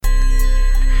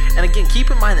And again, keep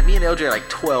in mind that me and LJ are like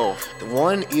 12.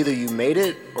 One, either you made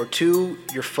it, or two,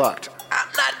 you're fucked. I'm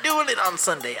not doing it on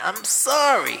Sunday. I'm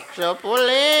sorry.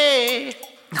 Chipotle.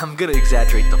 I'm gonna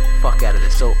exaggerate the fuck out of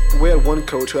this. So We had one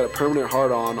coach who had a permanent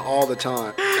hard-on all the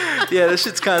time. yeah, this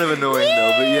shit's kind of annoying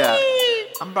though, but yeah.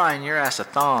 I'm buying your ass a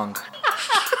thong.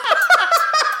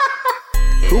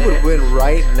 Who would win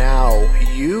right now,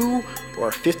 you or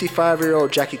a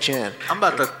 55-year-old Jackie Chan? I'm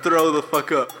about to throw the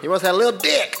fuck up. He wants that little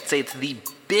dick. Say it's the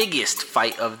biggest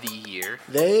fight of the year.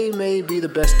 They may be the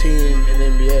best team in the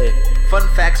NBA. Fun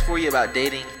facts for you about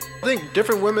dating. I think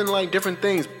different women like different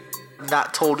things.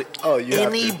 Not told You have to.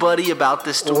 anybody about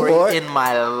this story What? in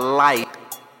my life.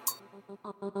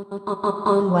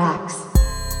 On wax.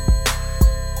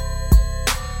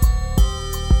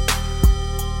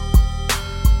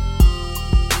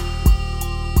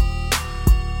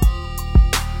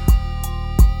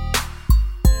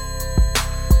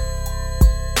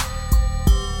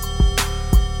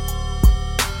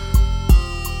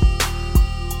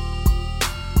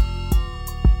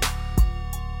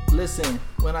 Listen,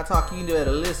 when I talk, you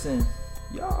better listen.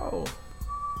 Yo.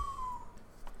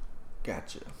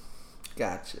 Gotcha.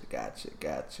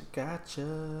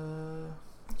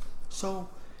 So,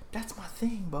 that's my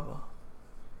thing, Bubba.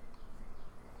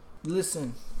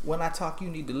 Listen, when I talk, you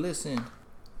need to listen.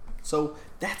 So,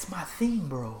 that's my thing,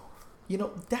 bro. You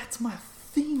know, that's my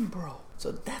thing, bro.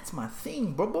 So, that's my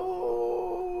thing,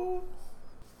 bro.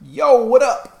 Yo, what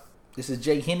up? This is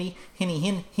Jay Henny, and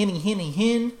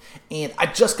I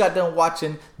just got done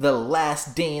watching The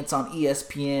Last Dance on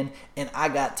ESPN, and I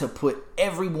got to put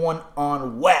everyone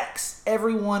on wax.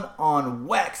 Everyone on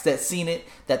wax that's seen it,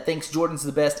 that thinks Jordan's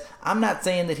the best. I'm not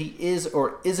saying that he is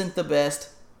or isn't the best.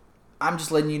 I'm just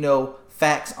letting you know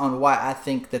facts on why I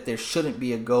think that there shouldn't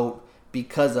be a GOAT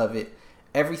because of it.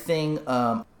 Everything,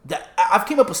 I've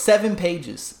came up with 7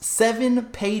 pages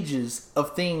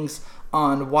of things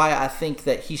on why I think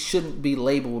that he shouldn't be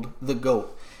labeled the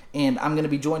GOAT. And I'm going to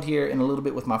be joined here in a little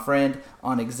bit with my friend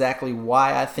on exactly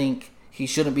why I think he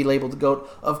shouldn't be labeled the GOAT.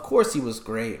 Of course he was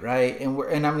great, right?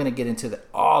 And I'm going to get into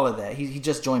all of that. He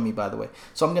just joined me, by the way.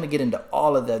 So I'm going to get into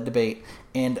all of that debate.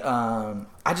 And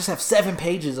I just have 7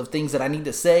 pages of things that I need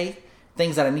to say,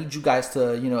 things that I need you guys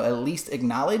to, at least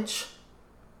acknowledge,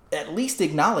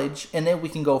 and then we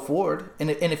can go forward. And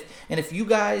if you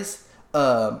guys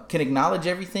can acknowledge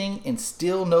everything and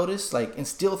still notice, and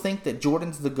still think that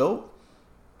Jordan's the GOAT,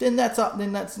 then that's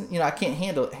I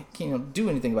can't do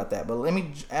anything about that. But let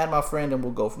me add my friend and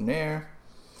we'll go from there.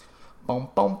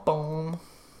 Boom.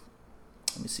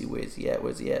 Let me see, where's he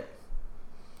at?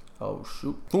 Oh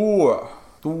shoot, Thor.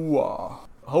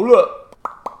 Hold up.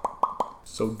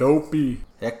 So dopey.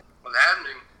 Heck. What's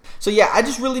happening? So yeah, I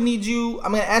just really need you.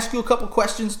 I'm gonna ask you a couple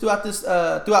questions throughout this,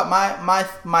 throughout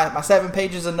my 7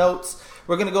 pages of notes.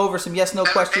 We're gonna go over some yes/no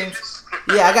questions.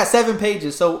 Yeah, I got 7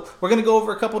 pages, so we're gonna go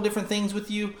over a couple different things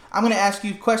with you. I'm gonna ask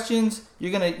you questions.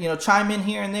 You're gonna, chime in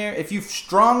here and there. If you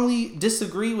strongly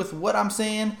disagree with what I'm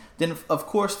saying, then of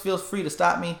course feel free to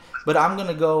stop me. But I'm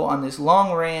gonna go on this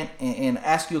long rant and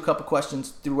ask you a couple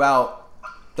questions throughout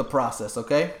the process.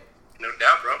 Okay? No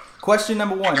doubt, bro. Question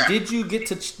number 1: Did you get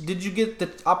the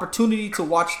opportunity to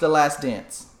watch The Last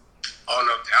Dance? Oh,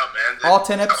 no doubt, man. All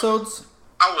 10 episodes?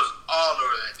 I was all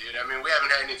over that, dude. I mean, we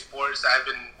haven't had any sports.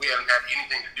 We haven't had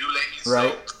anything to do lately.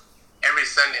 Right. So every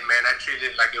Sunday, man, I treated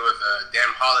it like it was a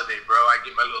damn holiday, bro. I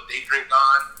get my little day drink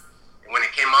on, and when it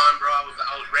came on, bro, I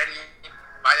was ready.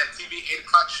 By that TV, 8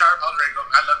 o'clock sharp, I was ready to go.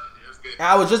 I loved it, dude. It was good.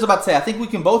 I was just about to say, I think we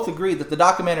can both agree that the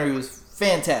documentary was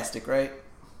fantastic, right?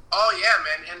 Oh, yeah,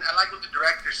 man. And I like what the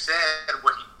director said.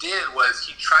 What he did was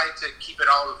he tried to keep it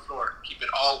all on the floor, keep it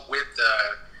all with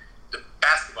the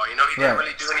basketball. He didn't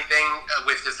really do anything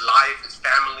with his life, his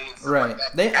family, and stuff like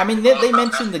that. They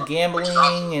mentioned the gambling,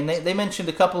 awesome. And they mentioned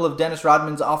a couple of Dennis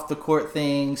Rodman's off-the-court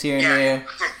things here and there.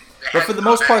 But for the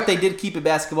most part, they did keep it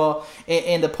basketball.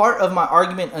 And the part of my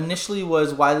argument initially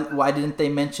was why didn't they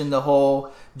mention the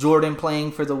whole Jordan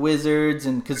playing for the Wizards?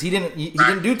 And because he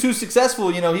didn't do too successful.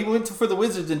 He went for the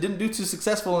Wizards and didn't do too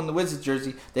successful in the Wizards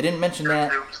jersey. They didn't mention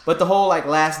that. But the whole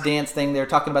Last Dance thing, they were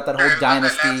talking about that whole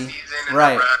dynasty.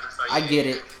 Right. I get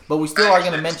it. But we still are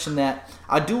going to mention that.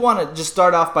 I do want to just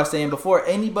start off by saying, before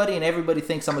anybody and everybody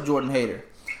thinks I'm a Jordan hater,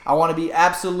 I want to be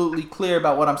absolutely clear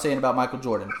about what I'm saying about Michael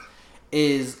Jordan.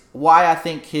 Is why I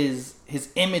think his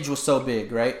image was so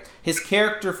big, right? His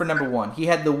character, for number 1, he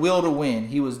had the will to win.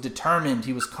 He was determined.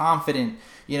 He was confident.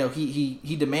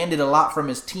 He demanded a lot from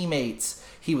his teammates.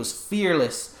 He was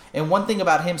fearless. And one thing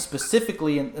about him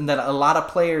specifically, and that a lot of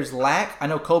players lack, I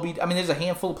know Kobe, there's a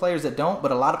handful of players that don't,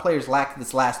 but a lot of players lack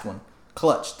this last one.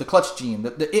 The clutch gene,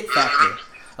 the it factor.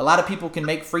 A lot of people can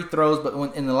make free throws, but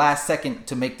when in the last second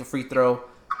to make the free throw,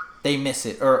 they miss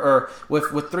it. Or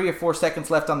with 3 or 4 seconds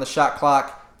left on the shot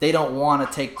clock, they don't want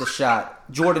to take the shot.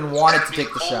 Jordan wanted to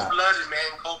take the shot. Cold-blooded,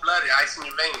 man. Cold-blooded. Ice in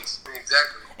your veins.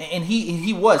 Exactly. And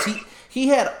he was. He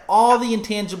had all the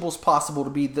intangibles possible to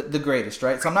be the greatest,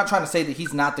 right? So I'm not trying to say that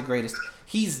he's not the greatest.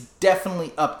 He's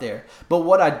definitely up there. But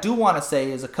what I do want to say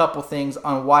is a couple things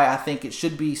on why I think it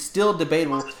should be still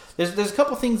debatable. There's a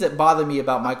couple things that bother me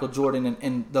about Michael Jordan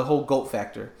and the whole GOAT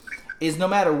factor. Is no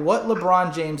matter what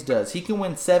LeBron James does, he can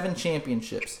win 7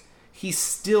 championships. He's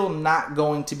still not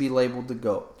going to be labeled the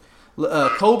GOAT.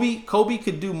 Kobe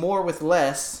could do more with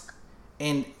less,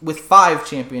 and with 5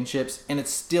 championships, and it's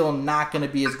still not going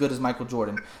to be as good as Michael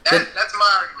Jordan. That's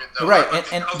my argument, though.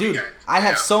 Right, and dude, I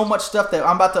have so much stuff that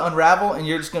I'm about to unravel, and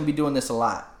you're just going to be doing this a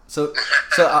lot. So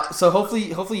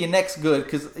hopefully your neck's good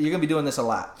because you're going to be doing this a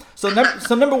lot. So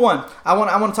number one, I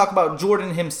want to talk about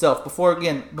Jordan himself before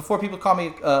people call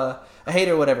me a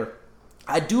hater or whatever.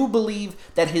 I do believe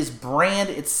that his brand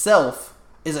itself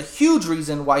is a huge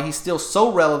reason why he's still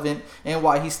so relevant and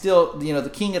why he's still, the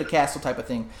king of the castle type of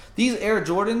thing. These Air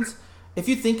Jordans, if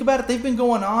you think about it, they've been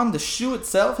going on. The shoe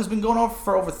itself has been going on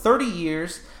for over 30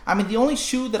 years. I mean, the only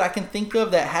shoe that I can think of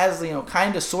that has,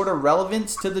 kind of sort of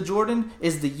relevance to the Jordan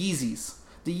is the Yeezys.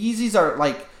 The Yeezys are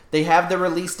like, they have their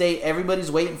release date.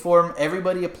 Everybody's waiting for them.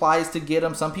 Everybody applies to get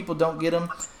them. Some people don't get them.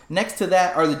 Next to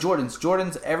that are the Jordans.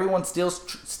 Jordans, everyone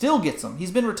still gets them.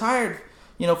 He's been retired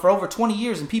for over 20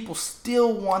 years, and people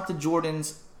still want the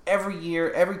Jordans every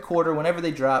year, every quarter, whenever they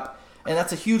drop. And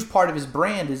that's a huge part of his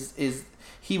brand is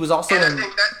he was also and I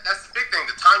think that's the big thing,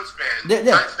 the time span.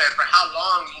 Yeah. Time span for how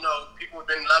long, people have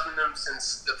been loving them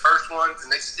since the first ones,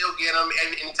 and they still get them.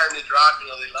 Anytime they drop, they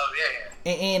love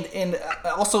it. And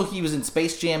also he was in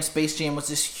Space Jam. Space Jam was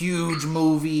this huge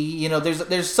movie.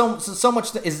 There's so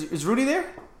much. Is Rudy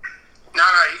there? No,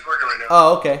 he's working right now.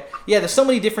 Oh, okay. Yeah, there's so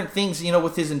many different things,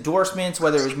 with his endorsements,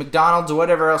 whether it was McDonald's or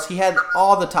whatever else. He had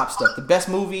all the top stuff. The best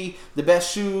movie, the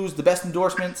best shoes, the best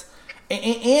endorsements.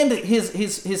 And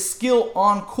his skill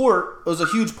on court was a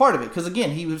huge part of it. Because,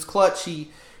 again, he was clutch,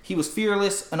 he was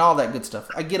fearless, and all that good stuff.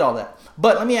 I get all that.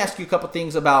 But let me ask you a couple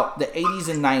things about the 80s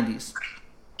and 90s.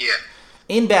 Yeah.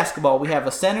 In basketball, we have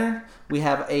a center, we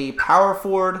have a power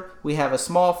forward, we have a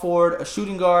small forward, a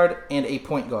shooting guard, and a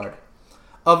point guard.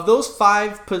 Of those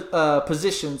 5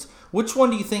 positions, which one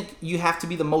do you think you have to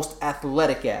be the most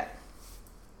athletic at?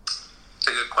 That's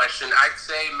a good question. I'd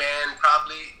say, man,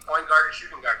 probably point guard or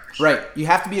shooting guard for sure. Right. You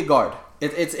have to be a guard.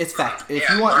 It's fact. If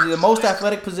you want the most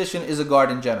athletic position is a guard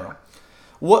in general.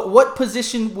 What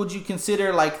position would you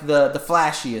consider like the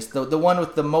flashiest, the one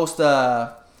with the most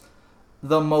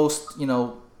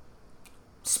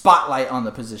spotlight on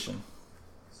the position?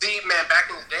 See, man, back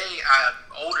in the day,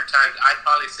 older times, I'd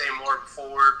probably say more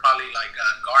forward, probably like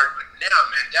guard. But now,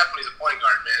 man, definitely the point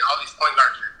guard, man. All these point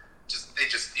guards they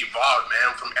just evolved,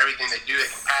 man, from everything they do. They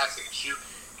can pass, they can shoot,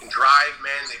 can drive,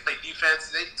 man. They play defense.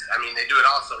 They do it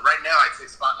also. Right now, I'd say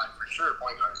spotlight for sure,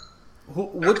 point guard.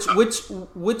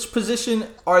 Which position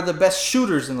are the best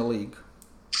shooters in the league?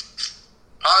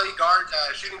 Probably guard,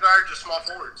 shooting guard, just small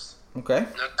forwards. Okay.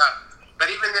 No doubt.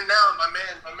 But even then now, my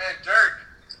man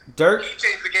Dirk, he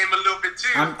changed the game a little bit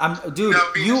too. Dude,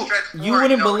 you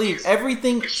wouldn't believe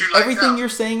everything you're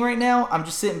saying right now. I'm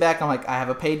just sitting back. I'm like, I have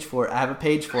a page for it.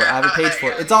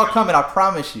 It's all coming. I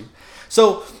promise you.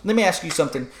 So let me ask you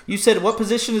something. You said what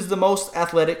position is the most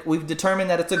athletic? We've determined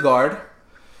that it's a guard.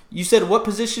 You said what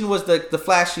position was the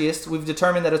flashiest? We've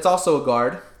determined that it's also a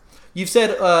guard. You've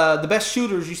said the best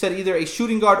shooters. You said either a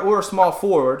shooting guard or a small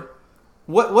forward.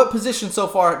 What position so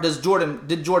far did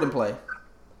Jordan play?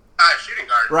 Shooting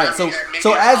guard. Right.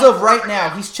 So as of right now,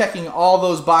 he's checking all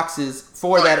those boxes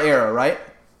for that era, right?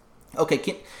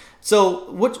 Okay.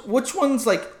 So which ones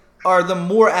like are the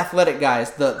more athletic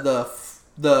guys?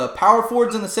 The power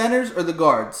forwards and the centers, or the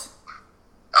guards?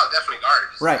 Oh, definitely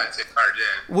guards. Right. I'd say guards,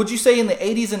 yeah. Would you say in the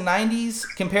 80s and 90s,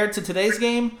 compared to today's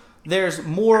game, there's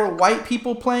more white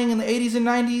people playing in the 80s and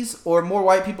 90s, or more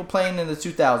white people playing in the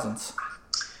 2000s?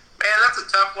 Man, that's a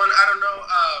tough one. I don't know.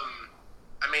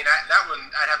 That one,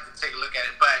 I'd have to take a look at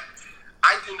it. But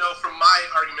I do know from my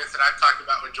arguments that I've talked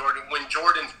about with Jordan, when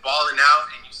Jordan's balling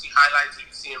out and you see highlights, you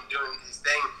see him doing his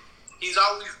thing, he's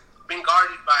always been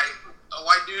guarded by a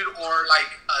white dude or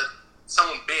like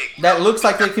someone big. That looks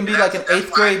like they can be like an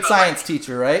 8th grade science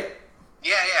teacher, right?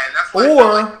 Yeah, and that's why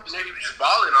maybe just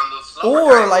balling on those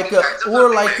slower guys.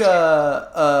 Like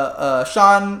a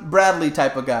Sean Bradley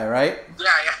type of guy, right? Yeah.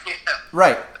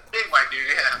 Right. Big white dude,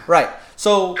 yeah. Right.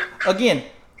 So again,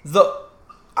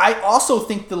 I also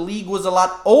think the league was a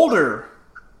lot older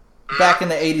back in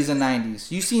the 80s and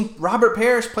 90s. You seen Robert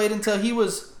Parrish played until he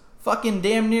was fucking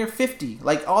damn near 50.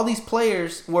 Like, all these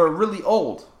players were really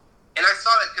old. And I saw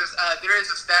that because there is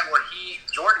a stat where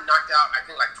Jordan knocked out, I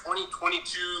think, like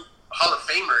 22 Hall of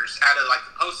Famers out of, like,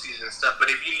 the postseason and stuff. But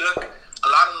if you look, a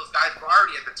lot of those guys were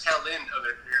already at the tail end of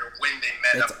their career when they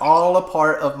met up. It's all a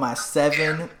part of my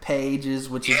 7 pages,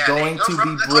 which is going to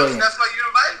be brilliant. That's why you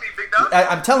invited me, big dog.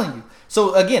 I'm telling you.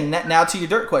 So, again, now to your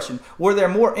dirt question. Were there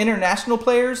more international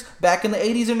players back in the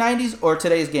 80s or 90s or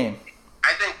today's game?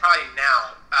 I think probably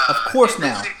now. Of course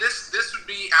now. This would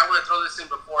be, I want to throw this in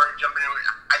before jumping in.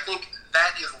 I think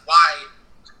that is why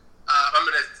I'm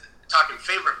going to talk in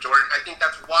favor of Jordan. I think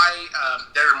that's why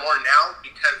there are more now,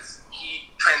 because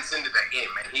he transcended that game,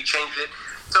 man. He changed it.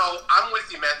 So I'm with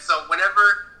you, man. So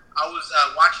whenever I was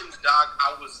watching the dog,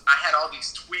 I had all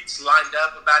these tweets lined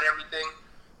up about everything.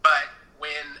 But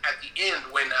when at the end,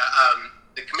 when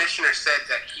the commissioner said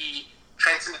that he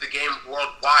transcended the game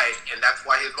worldwide, and that's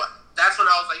why that's when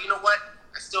I was like, you know what?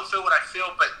 I still feel what I feel,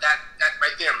 but that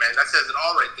right there, man, that says it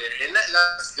all right there. And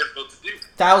that's difficult to do.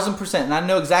 1,000%. And I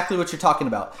know exactly what you're talking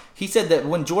about. He said that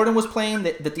when Jordan was playing,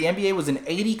 that the NBA was in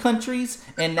 80 countries,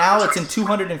 and now it's in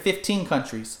 215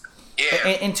 countries. Yeah.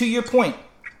 And to your point,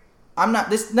 I'm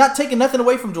not taking nothing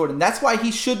away from Jordan. That's why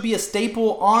he should be a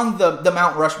staple on the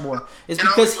Mount Rushmore. Is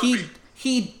because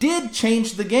he did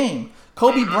change the game.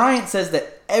 Kobe Bryant says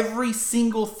that every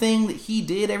single thing that he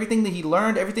did, everything that he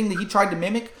learned, everything that he tried to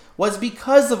mimic was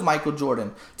because of Michael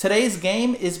Jordan. Today's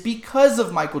game is because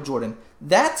of Michael Jordan.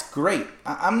 That's great.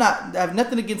 I have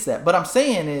nothing against that. But I'm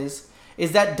saying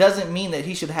is that doesn't mean that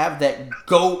he should have that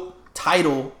GOAT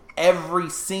title every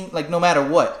single, like, no matter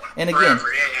what. And again,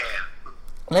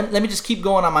 let me just keep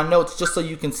going on my notes just so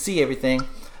you can see everything.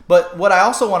 But what I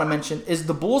also want to mention is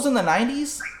the Bulls in the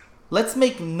 90s, let's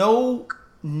make no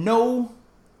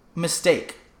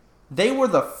mistake. They were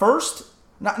the first,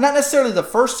 not necessarily the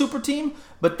first super team,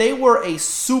 but they were a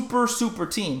super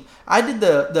team. I did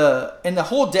in the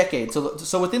whole decade,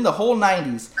 so within the whole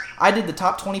 90s, I did the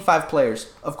top 25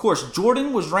 players. Of course,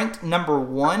 Jordan was ranked number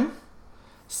 1,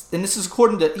 and this is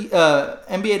according to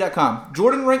NBA.com.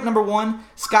 Jordan ranked number 1.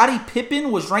 Scottie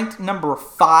Pippen was ranked number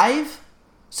 5.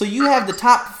 So you have the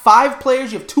top 5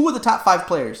 players. You have 2 of the top 5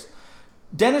 players.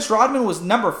 Dennis Rodman was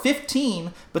number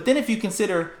 15, but then if you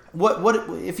consider what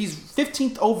if he's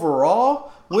 15th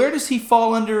overall, where does he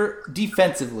fall under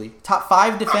defensively? Top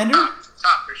 5 defender?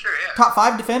 Top for sure, yeah. Top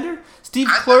 5 defender? Steve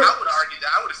Kerr. I would argue that.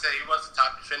 I would have said he was the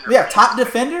top defender. Yeah, top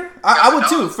defender? I would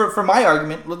too, for my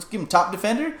argument. Let's give him top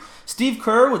defender. Steve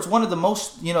Kerr was one of the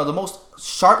most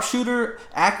sharpshooter,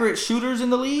 accurate shooters in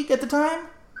the league at the time.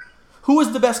 Who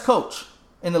was the best coach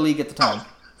in the league at the time?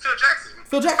 Phil Jackson.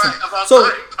 Phil Jackson. Of all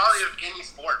time, probably of any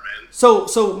sport, man.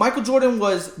 So Michael Jordan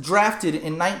was drafted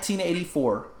in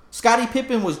 1984. Scottie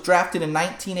Pippen was drafted in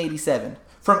 1987.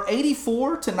 From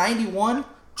 84 to 91,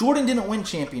 Jordan didn't win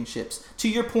championships. To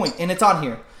your point, and it's on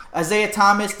here. Isaiah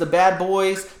Thomas, the Bad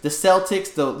Boys, the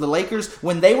Celtics, the Lakers,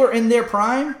 when they were in their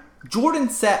prime, Jordan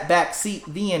sat back seat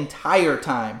the entire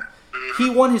time. He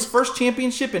won his first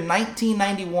championship in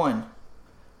 1991.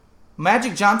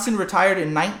 Magic Johnson retired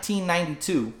in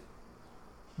 1992.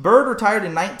 Bird retired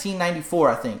in 1994,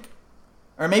 I think.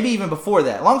 Or maybe even before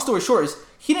that. Long story short is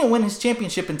he didn't win his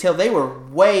championship until they were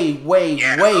way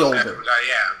older.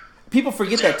 People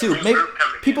forget that too.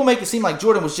 People make it seem like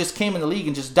Jordan came in the league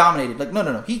and just dominated. Like,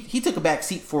 no. He took a back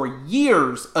seat for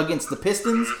years against the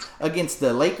Pistons, against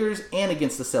the Lakers, and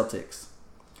against the Celtics.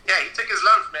 Yeah, he took his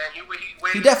lumps, man.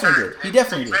 He definitely did. He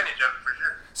definitely did. Advantage of it for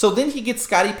sure. So then he gets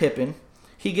Scottie Pippen.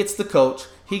 He gets the coach.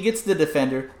 He gets the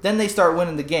defender. Then they start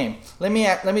winning the game. Let me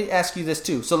ask you this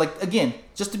too. So, like, again,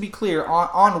 just to be clear,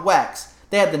 on wax,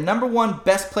 they had the number 1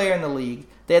 best player in the league.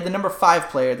 They had the number 5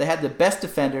 player. They had the best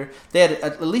defender. They had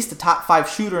at least the top 5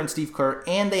 shooter in Steve Kerr.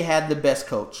 And they had the best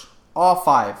coach. All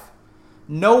 5.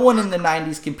 No one in the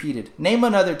 90s competed. Name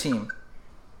another team.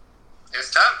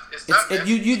 It's tough.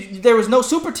 There was no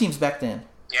super teams back then.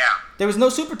 Yeah. There was no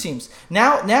super teams.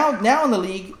 Now in the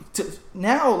league,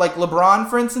 like LeBron,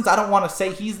 for instance, I don't want to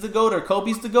say he's the GOAT or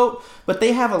Kobe's the GOAT, but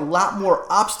they have a lot more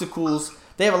obstacles.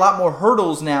 They have a lot more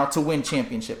hurdles now to win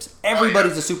championships.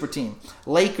 Everybody's a super team.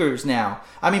 Lakers now.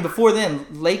 I mean, before then,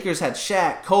 Lakers had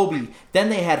Shaq, Kobe. Then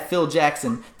they had Phil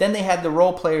Jackson. Then they had the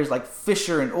role players like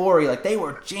Fisher and Ori. Like, they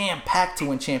were jam-packed to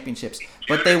win championships.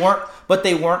 But they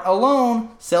weren't alone.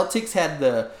 Celtics had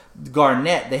the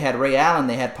Garnett, they had Ray Allen,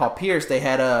 they had Paul Pierce, they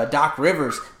had Doc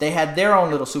Rivers. They had their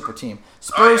own little super team.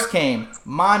 Spurs came,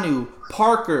 Manu,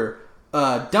 Parker,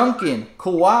 Duncan,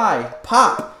 Kawhi,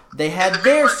 Pop. They had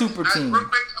their super team. Real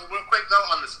quick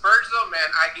though, on the Spurs though, man,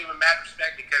 I give them mad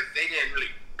respect because they didn't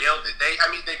really build it. They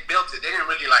built it. They didn't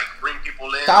really like bring people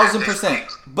in. 1,000%.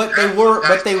 But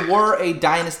they were a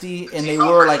dynasty, and they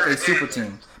were like a super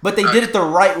team. But they did it the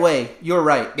right way. You're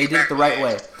right. They did it the right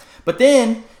way. But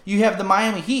then you have the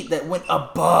Miami Heat that went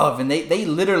above, and they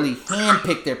literally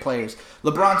handpicked their players.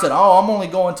 LeBron said, "Oh, I'm only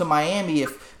going to Miami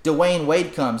if Dwayne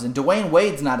Wade comes." And Dwayne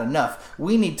Wade's not enough.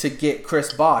 We need to get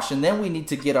Chris Bosh, and then we need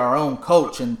to get our own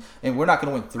coach. And we're not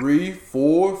going to win 3,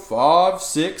 4, 5,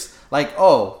 6. Like,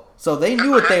 oh. So they knew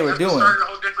what they were doing. Started a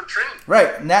whole different trend.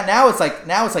 Right. Now it's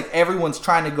like everyone's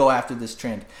trying to go after this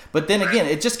trend. But then again,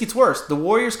 it just gets worse. The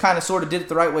Warriors kind of sort of did it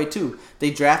the right way too.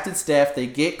 They drafted Steph, they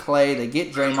get Clay, they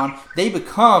get Draymond. They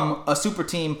become a super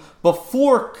team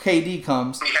before KD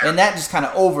comes, and that just kind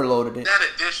of overloaded it. That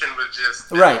addition was just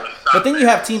right. But then you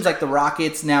have teams like the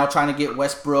Rockets now trying to get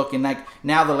Westbrook, and like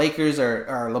now the Lakers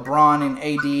are LeBron and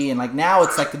AD, and like now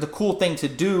it's like the cool thing to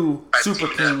do super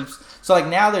teams. So, like,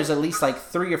 now there's at least, like,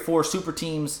 3 or 4 super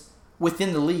teams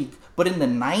within the league. But in the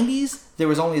 90s, there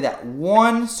was only that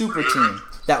one super team.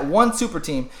 That one super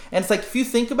team. And it's like, if you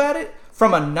think about it,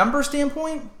 from a number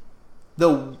standpoint,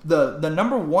 the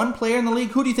number one player in the league,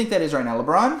 who do you think that is right now?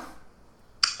 LeBron?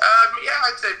 Yeah,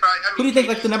 I'd say probably. Who do you think,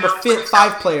 like, the number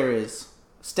 5 player is?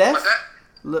 Steph?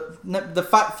 What's that? The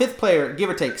fifth player, give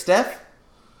or take. Steph?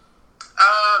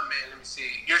 Man, let me see.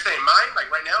 You're saying mine, like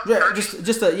right now?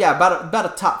 Yeah, about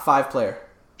a top 5 player.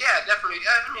 Yeah, definitely.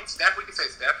 I mean, Steph. We can say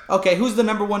Steph. Okay, who's the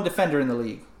number 1 defender in the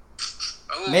league?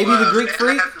 Ooh, maybe the Greek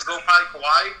Freak? I have to go probably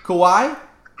Kawhi. Kawhi?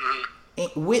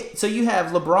 Mm-hmm. So you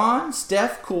have LeBron,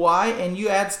 Steph, Kawhi, and you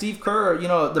add Steve Kerr,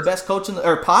 the best coach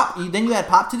or Pop. Then you add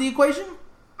Pop to the equation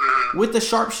with the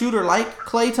sharpshooter like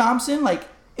Klay Thompson. Like,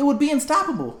 it would be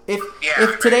unstoppable if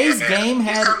today's game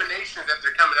had. Combinations that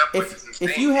they're coming up with is insane.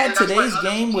 If you had today's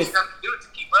game with. Have to do it to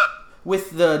keep up.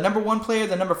 With the number 1 player,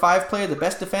 the number 5 player, the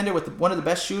best defender, with one of the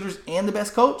best shooters and the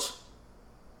best coach.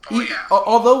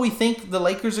 Although we think the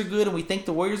Lakers are good and we think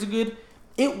the Warriors are good,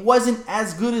 it wasn't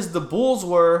as good as the Bulls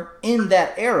were in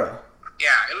that era. Yeah,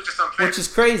 it was just unfair. Which is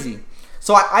crazy.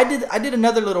 So I did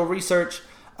another little research.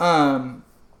 Real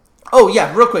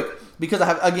quick, because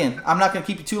I'm not going to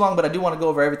keep you too long, but I do want to go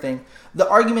over everything. The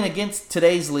argument against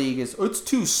today's league is it's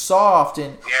too soft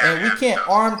and we can't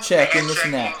arm check and this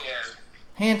and that.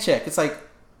 Hand check. It's like,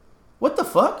 what the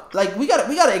fuck? Like, we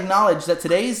gotta acknowledge that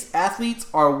today's athletes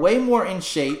are way more in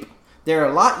shape. They're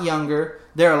a lot younger.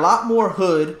 They're a lot more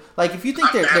hood. Like, if you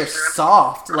think they're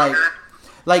soft,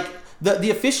 like the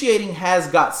officiating has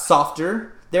got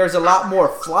softer. There's a lot more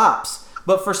flops.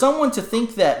 But for someone to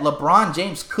think that LeBron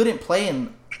James couldn't play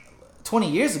in 20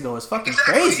 years ago is fucking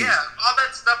crazy. Yeah, all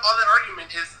that stuff, all that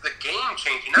argument is the game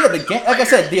changing. Yeah, the game. Like I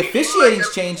said, the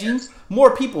officiating's changing.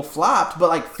 More people flopped, but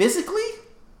like physically.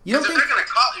 You don't think if they're gonna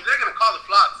call the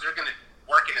flops, they're gonna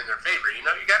work it in their favor. You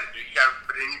gotta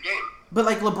put it in your game. But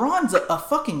like LeBron's a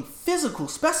fucking physical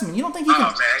specimen. You don't think he can? Oh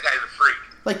man, that guy's a freak.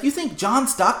 Like, you think John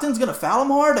Stockton's gonna foul him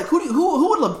hard? Like, who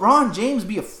would LeBron James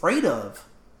be afraid of?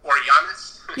 Or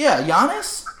Giannis? Yeah,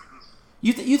 Giannis.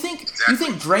 You think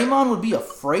Draymond would be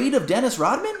afraid of Dennis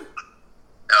Rodman?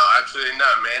 No, absolutely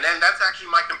not, man. And that's actually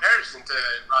my comparison to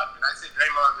Rodman. I say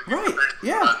Draymond's a good comparison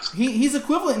to Rodman. He's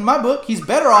equivalent in my book. He's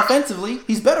better offensively.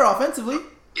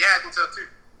 Yeah, I think so too.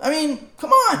 I mean,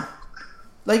 come on.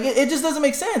 Like, it just doesn't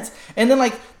make sense. And then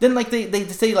they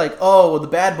say like, oh, well, the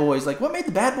bad boys. Like, what made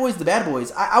the bad boys the bad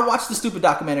boys? I watched the stupid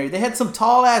documentary. They had some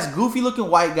tall ass, goofy looking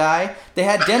white guy. They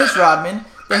had Dennis Rodman.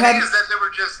 The thing is that they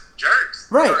were just jerks.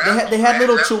 Right. They had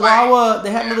little Chihuahua.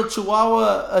 They had little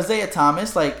Chihuahua Isaiah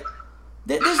Thomas. Like,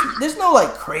 there's no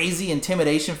like crazy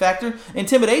intimidation factor.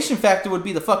 Intimidation factor would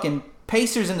be the fucking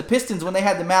Pacers and the Pistons when they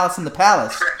had the Malice in the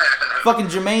Palace. Fucking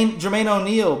Jermaine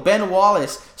O'Neal, Ben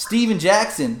Wallace, Steven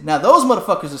Jackson. Now those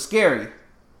motherfuckers are scary.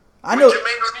 I know.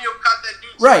 Jermaine O'Neal caught that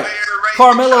dude. Right.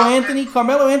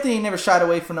 Carmelo Anthony never shied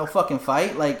away from no fucking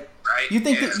fight. Like, you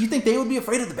think they would be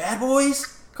afraid of the bad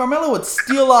boys? Carmelo would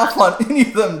steal off on any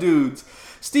of them dudes.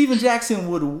 Steven Jackson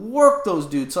would work those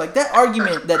dudes. So like, that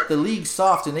argument that the league's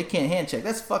soft and they can't hand check,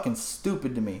 that's fucking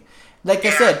stupid to me. Like I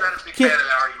said,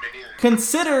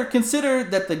 consider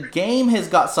that the game has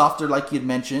got softer, like you'd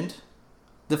mentioned.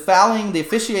 The fouling, the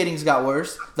officiating's got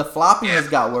worse. The flopping has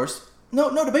got worse.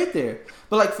 No debate there.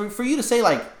 But like, for you to say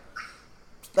like,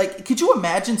 could you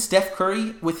imagine Steph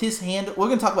Curry with his hand? We're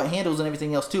gonna talk about handles and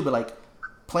everything else too, but like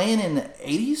playing in the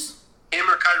 80s. Him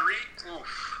or Kyrie?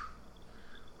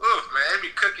 Oof, man, they'd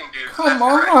be cooking dudes. Come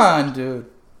on, dude.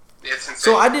 It's insane.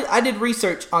 So I did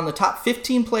research on the top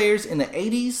 15 players in the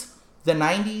 80s, the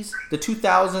 90s, the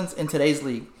 2000s, and today's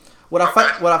league. What I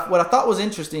thought was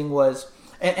interesting was,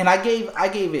 and I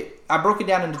broke it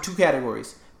down into 2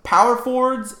 categories: power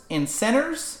forwards and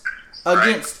centers,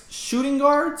 against shooting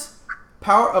guards,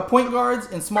 point guards,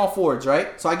 and small forwards,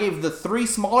 right? So I gave the 3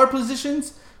 smaller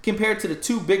positions compared to the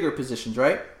 2 bigger positions,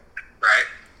 right? Right.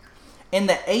 In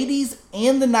the 80s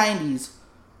and the 90s,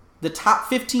 the top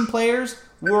 15 players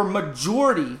were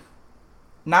majority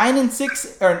 9 and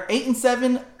 6 or 8 and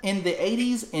 7 in the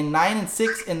 80s and 9 and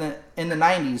 6 in the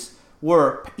 90s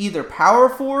were either power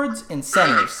forwards and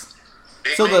centers.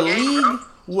 So the league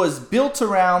was built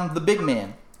around the big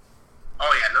man.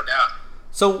 Oh yeah, no doubt.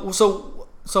 So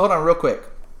hold on real quick.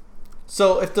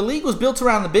 So if the league was built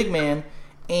around the big man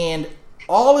and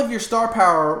all of your star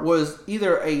power was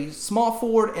either a small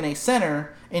forward and a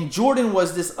center, and Jordan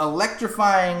was this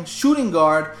electrifying shooting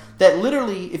guard that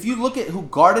literally, if you look at who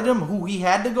guarded him, who he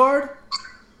had to guard,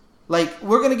 like,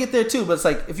 we're going to get there too, but it's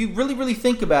like, if you really, really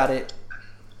think about it,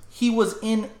 he was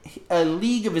in a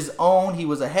league of his own. He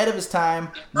was ahead of his time.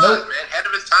 Ahead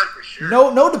of his time for sure.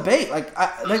 No debate.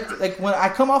 Like when I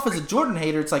come off as a Jordan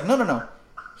hater, it's like, no.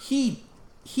 He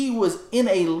was in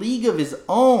a league of his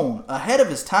own, ahead of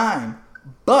his time.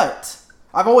 But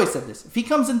I've always said this: if he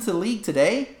comes into the league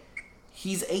today,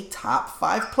 he's a top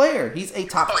 5 player. He's a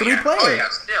top 3 player. Oh yeah,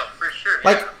 still for sure.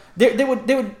 Like they would.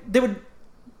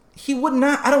 He would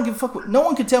not. I don't give a fuck. No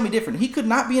one could tell me different. He could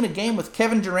not be in a game with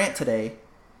Kevin Durant today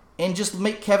and just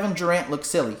make Kevin Durant look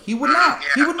silly. He would not.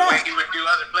 He would not. The way he would do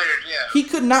other players. Yeah. He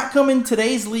could not come in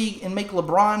today's league and make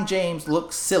LeBron James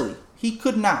look silly. He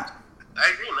could not.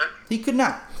 I agree, man. He could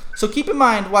not. So keep in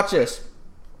mind. Watch this.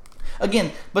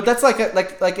 Again, but that's like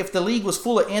if the league was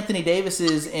full of Anthony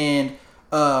Davises and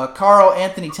Karl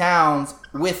Anthony Towns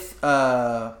with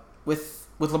LeBron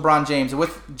James or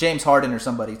with James Harden or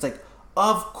somebody. It's like,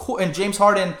 of course, and James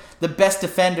Harden, the best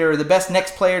defender, the best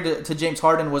next player to James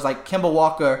Harden was like Kemba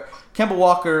Walker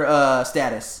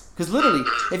status. Because literally,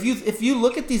 if you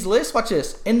look at these lists, watch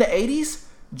this. In the 80s,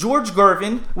 George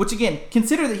Gervin, which again,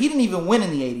 consider that he didn't even win in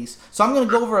the 80s. So I'm going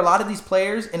to go over a lot of these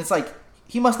players, and it's like,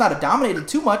 he must not have dominated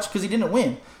too much because he didn't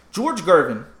win. George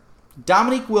Gervin,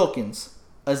 Dominique Wilkins,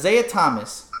 Isaiah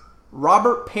Thomas,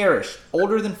 Robert Parrish,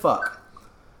 older than fuck,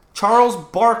 Charles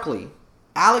Barkley,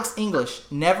 Alex English,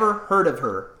 never heard of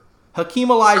her, Hakeem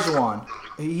Olajuwon,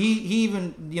 he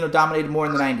even dominated more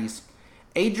in the 90s,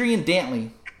 Adrian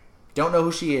Dantley, don't know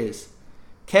who she is,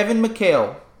 Kevin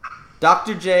McHale,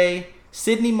 Dr. J,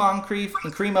 Sidney Moncrief,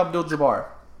 and Kareem Abdul-Jabbar.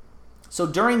 So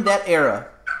during that era,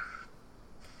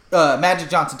 Magic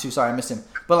Johnson too. Sorry, I missed him.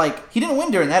 But like, he didn't win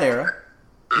during that era.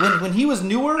 When he was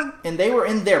newer and they were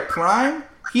in their prime,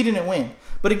 he didn't win.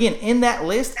 But again, in that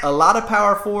list, a lot of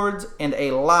power forwards and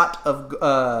a lot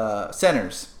of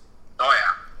centers. Oh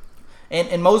yeah.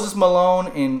 And Moses Malone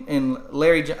and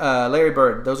Larry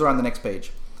Bird. Those are on the next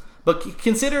page. But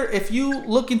consider, if you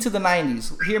look into the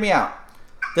 90s, hear me out.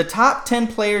 The top 10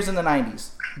 players in the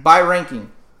 90s by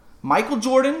ranking: Michael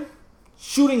Jordan,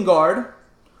 shooting guard,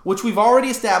 which we've already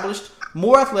established,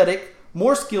 more athletic,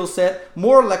 more skill set,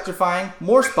 more electrifying,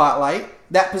 more spotlight,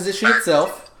 that position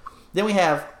itself. Then we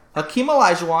have Hakeem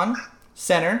Olajuwon,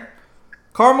 center,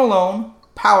 Karl Malone,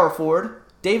 power forward,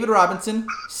 David Robinson,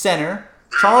 center,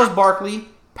 Charles Barkley,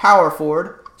 power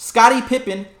forward, Scottie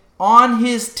Pippen on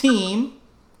his team,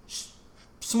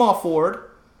 small forward,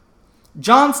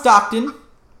 John Stockton,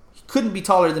 he couldn't be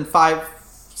taller than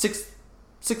 6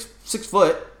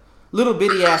 foot, little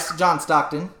bitty ass John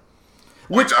Stockton,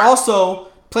 which also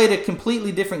played a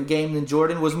completely different game than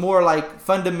Jordan, was more like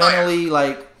fundamentally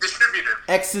like distributor,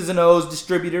 X's and O's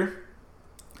distributor.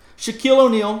 Shaquille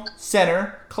O'Neal,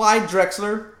 center, Clyde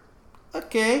Drexler,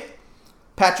 okay,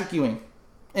 Patrick Ewing,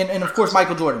 and of course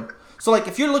Michael Jordan. So like,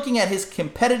 if you're looking at his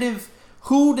competitive,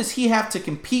 who does he have to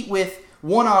compete with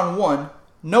one-on-one?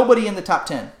 Nobody in the top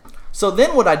 10. So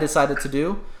then what I decided to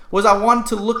do was I wanted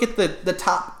to look at the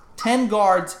top 10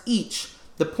 guards each,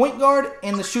 the point guard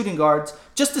and the shooting guards,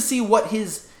 just to see what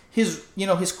his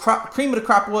cream of the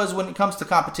crop was when it comes to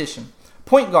competition.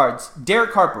 Point guards: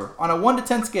 Derek Harper. On a 1 to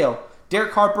 10 scale,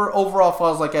 Derek Harper overall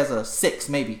falls like as a 6,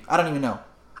 maybe. I don't even know.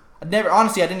 I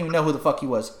didn't even know who the fuck he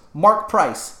was. Mark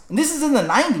Price. And this is in the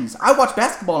 90s. I watched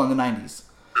basketball in the 90s.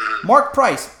 Mark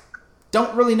Price.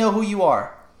 Don't really know who you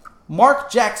are.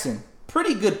 Mark Jackson.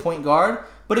 Pretty good point guard.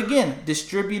 But again,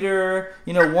 distributor,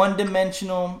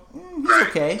 one-dimensional. He's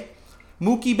okay.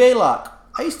 Mookie Blaylock.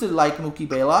 I used to like Mookie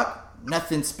Blaylock.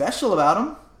 Nothing special about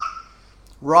him.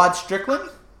 Rod Strickland.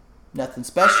 Nothing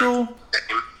special.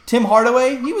 Tim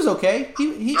Hardaway. He was okay.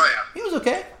 He was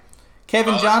okay.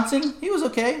 Kevin Johnson. He was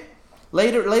okay.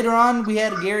 Later on, we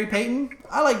had Gary Payton.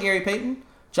 I like Gary Payton.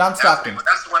 John Stockton.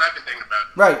 That's the one I've been thinking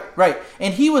about. Right.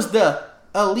 And he was the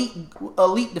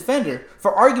elite defender.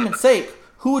 For argument's sake,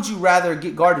 who would you rather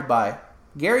get guarded by?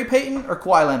 Gary Payton or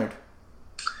Kawhi Leonard?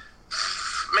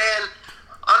 Man,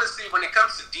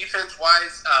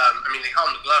 defense-wise, I mean, they call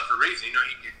him the glove for a reason. You know,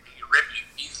 he could rip you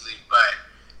easily, but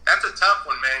that's a tough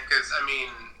one, man, because, I mean,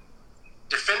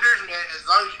 defenders, man, as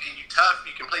long as you're tough,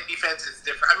 you can play defense, it's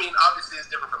different. I mean, obviously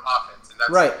it's different from offense, and that's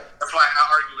right. That's why I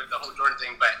argue with the whole Jordan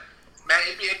thing, but, man,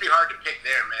 it'd be hard to pick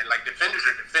there, man. Like, defenders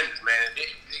are defenders, man.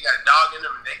 If they got a dog in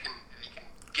them, and they can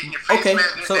get in your face, okay, man.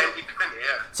 They're a damn good defender,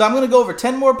 yeah. So I'm going to go over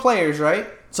 10 more players, right?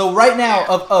 So right now,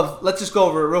 of let's just go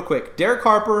over it real quick. Derek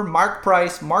Harper, Mark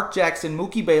Price, Mark Jackson,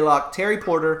 Mookie Blaylock, Terry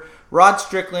Porter, Rod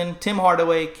Strickland, Tim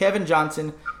Hardaway, Kevin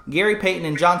Johnson, Gary Payton,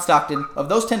 and John Stockton. Of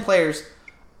those 10 players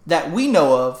that we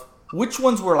know of, which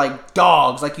ones were like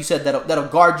dogs, like you said, that'll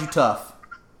guard you tough?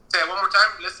 Say it one more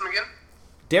time. Listen again.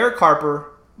 Derek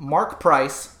Harper, Mark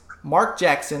Price, Mark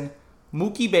Jackson,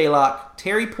 Mookie Blaylock,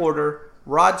 Terry Porter,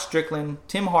 Rod Strickland,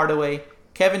 Tim Hardaway,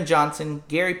 Kevin Johnson,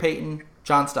 Gary Payton,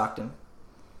 John Stockton.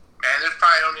 And there's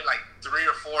probably only like 3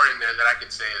 or 4 in there that I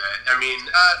could say that. I mean, 3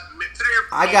 or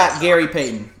 4. I got Gary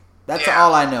Payton. That's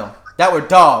all I know. That were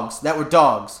dogs.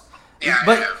 Yeah,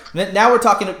 but now we're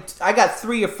talking. I got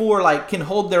 3 or 4 like can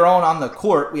hold their own on the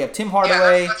court. We have Tim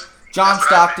Hardaway, John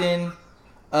Stockton,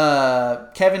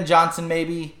 Kevin Johnson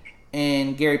maybe,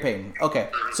 and Gary Payton. Okay,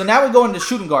 so now we go into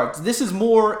shooting guards. This is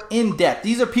more in depth.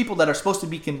 These are people that are supposed to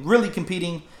be really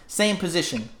competing same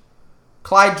position.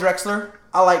 Clyde Drexler.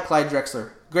 I like Clyde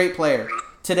Drexler. Great player.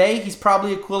 Today he's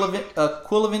probably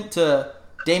equivalent to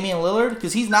Damian Lillard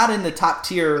because he's not in the top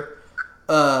tier.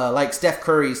 Like Steph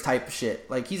Curry's type of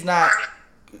shit. Like he's not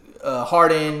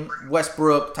Harden,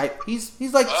 Westbrook type. He's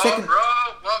like second. Bro,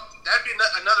 well, that'd be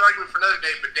another argument for another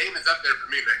day. But Dame is up there for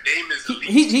me, man. Dame is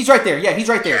elite. He's right there. Yeah, he's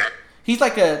right there.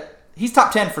 Yeah. He's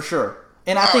top 10 for sure.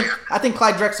 And I think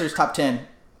Clyde Drexler's top 10.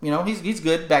 You know, he's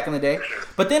good back in the day. Sure.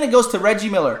 But then it goes to Reggie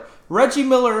Miller. Reggie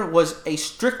Miller was a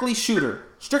strictly shooter.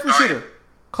 Yeah.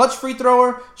 Clutch free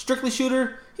thrower, strictly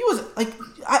shooter. He was like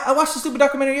I watched the stupid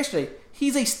documentary yesterday.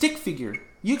 He's a stick figure.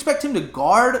 You expect him to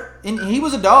guard, and he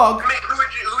was a dog. I mean, who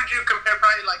would you compare?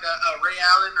 Probably like a Ray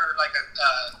Allen or like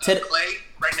a Clay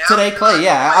right now. Today, Clay.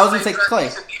 Yeah, I was gonna say Clay.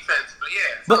 Decent defense, but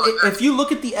yeah. But if you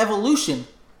look at the evolution,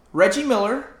 Reggie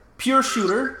Miller, pure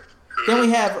shooter. Then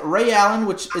we have Ray Allen,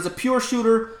 which is a pure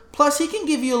shooter. Plus, he can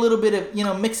give you a little bit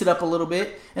of, mix it up a little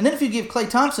bit. And then if you give Klay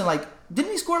Thompson, like,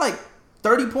 didn't he score like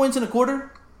 30 points in a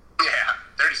quarter? Yeah,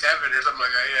 37 or something like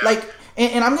that.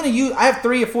 Yeah. And I'm gonna use. I have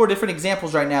 3 or 4 different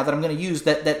examples right now that I'm gonna use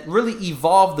that really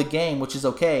evolve the game, which is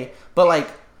okay. But like,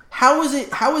 how is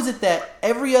it that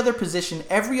every other position,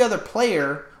 every other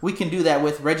player, we can do that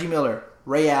with Reggie Miller,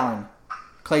 Ray Allen,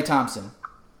 Klay Thompson.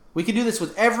 We can do this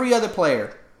with every other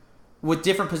player with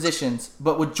different positions,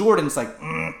 but with Jordan, it's like,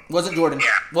 wasn't Jordan. Yeah.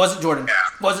 Wasn't Jordan. Yeah.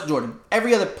 Wasn't Jordan.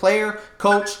 Every other player,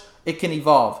 coach, it can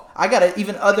evolve. I got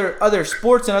even other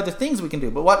sports and other things we can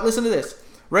do. But listen to this.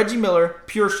 Reggie Miller,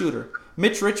 pure shooter.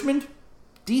 Mitch Richmond,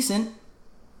 decent.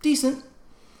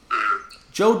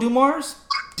 Joe Dumars,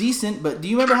 decent, but do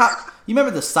you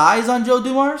remember the size on Joe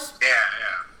Dumars?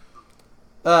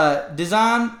 Yeah.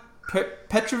 Dejan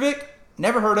Petrovic,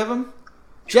 never heard of him.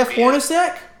 Jeff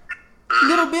Hornacek,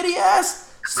 little bitty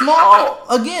ass, small.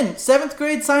 Again, 7th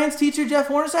grade science teacher Jeff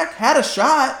Hornacek had a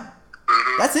shot.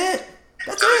 That's it.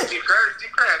 Steve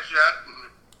Kerr had a shot.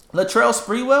 Latrell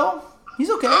Sprewell, he's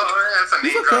okay. Oh, yeah, that's a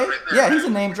name drop right there. Yeah, he's a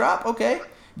name drop. Okay.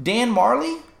 Dan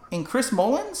Marley and Chris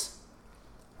Mullins,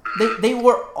 they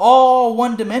were all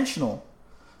one-dimensional.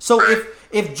 So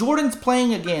if Jordan's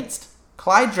playing against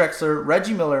Clyde Drexler,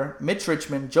 Reggie Miller, Mitch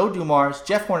Richmond, Joe Dumars,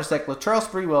 Jeff Hornacek, Latrell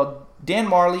Sprewell, Dan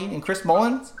Marley, and Chris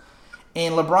Mullins,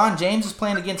 and LeBron James is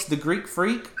playing against the Greek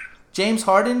Freak, James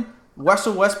Harden,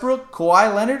 Russell Westbrook,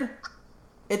 Kawhi Leonard,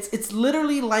 it's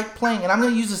literally like playing, and I'm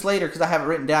going to use this later because I have it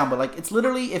written down, but like it's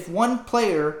literally if one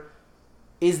player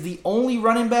is the only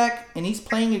running back and he's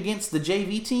playing against the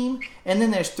JV team, and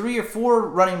then there's 3 or 4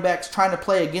 running backs trying to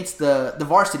play against the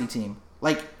varsity team.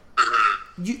 Like,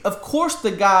 of course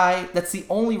the guy that's the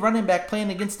only running back playing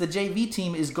against the JV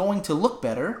team is going to look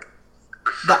better.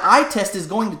 The eye test is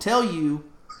going to tell you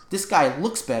this guy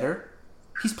looks better.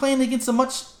 He's playing against a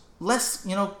much less,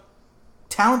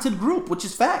 talented group, which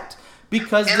is fact.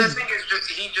 Because and I think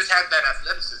he just had that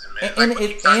athleticism, man. And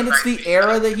it's the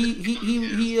era that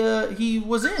he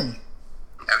was in.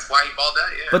 That's why he balled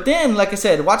out, yeah. But then, like I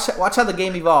said, watch how the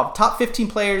game evolved. Top 15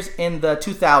 players in the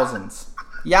 2000s.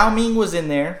 Yao Ming was in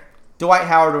there. Dwight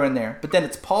Howard were in there. But then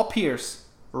it's Paul Pierce,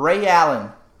 Ray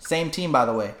Allen, same team by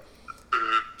the way.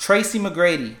 Tracy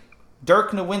McGrady,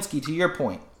 Dirk Nowitzki, to your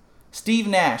point. Steve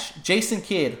Nash, Jason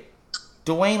Kidd,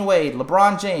 Dwayne Wade,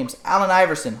 LeBron James, Allen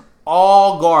Iverson,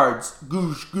 all guards.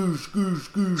 Goosh.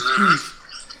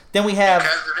 Then we have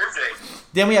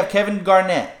Kevin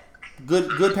Garnett,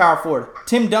 Good power forward.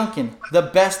 Tim Duncan, the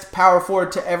best power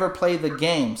forward to ever play the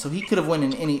game. So he could have won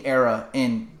in any era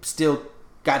and still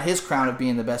got his crown of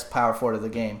being the best power forward of the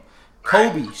game.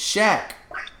 Kobe, Shaq.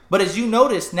 But as you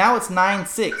notice, now it's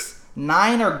 9-6.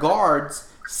 9 are guards,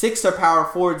 6 are power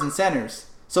forwards and centers.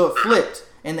 So it flipped.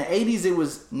 In the 80s, it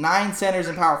was 9 centers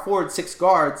and power forwards, 6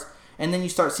 guards. And then you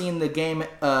start seeing the game,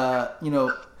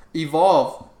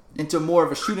 evolve into more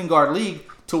of a shooting guard league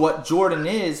to what Jordan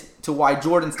is, to why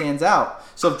Jordan stands out.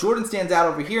 So if Jordan stands out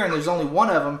over here and there's only one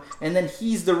of them, and then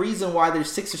he's the reason why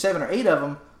there's 6 or 7 or 8 of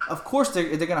them, of course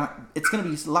it's gonna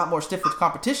be a lot more stiff with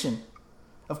competition.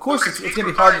 Of course it's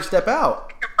gonna be hard to step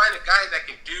out. You can find a guy that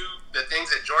can do the things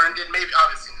that Jordan did, maybe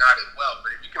obviously not as well,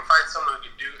 but if you can find someone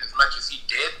who can do as much as he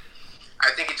did,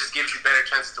 I think it just gives you better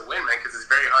chances to win, man, because it's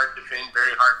very hard to defend,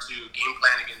 very hard to game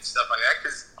plan against stuff like that,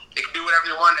 because they can do whatever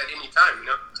they want at any time, you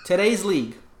know? Today's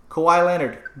league, Kawhi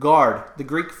Leonard, guard, the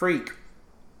Greek Freak,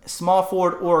 small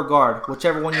forward or guard,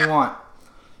 whichever one you want.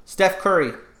 Steph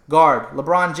Curry, guard.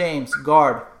 LeBron James,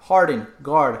 guard. Harden,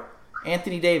 guard.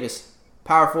 Anthony Davis,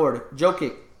 power forward.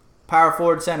 Jokic, power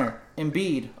forward center.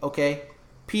 Embiid, okay.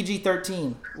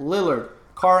 PG-13, Lillard,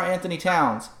 Karl Anthony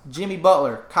Towns, Jimmy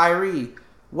Butler, Kyrie,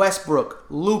 Westbrook,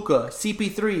 Luka,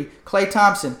 CP3, Klay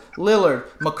Thompson, Lillard,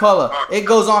 McCullough. It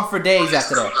goes on for days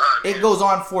after that. It goes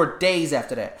on for days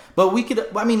after that. But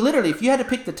literally, if you had to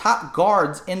pick the top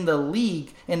guards in the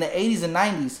league in the 80s and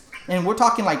 90s, and we're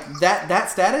talking like that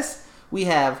status, we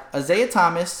have Isaiah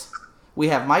Thomas, we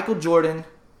have Michael Jordan,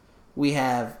 we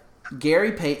have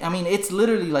Gary Payton. I mean, it's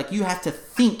literally like you have to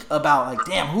think about, like,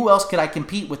 damn, who else could I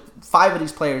compete with 5 of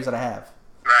these players that I have?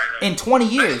 In 20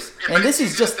 years. And this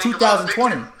is just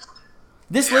 2020.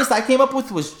 This list I came up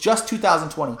with was just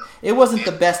 2020. It wasn't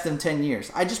the best in 10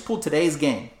 years. I just pulled today's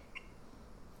game.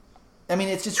 I mean,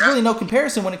 it's just really no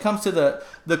comparison when it comes to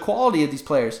the quality of these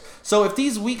players. So if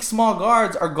these weak, small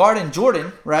guards are guarding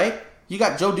Jordan, right? You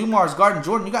got Joe Dumars guarding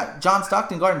Jordan. You got John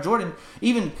Stockton guarding Jordan.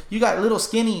 Even you got little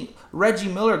skinny Reggie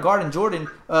Miller guarding Jordan.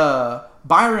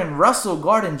 Byron Russell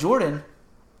guarding Jordan.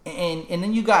 And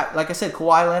then you got, like I said,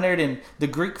 Kawhi Leonard and the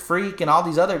Greek Freak and all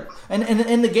these other...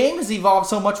 And the game has evolved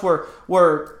so much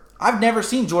where I've never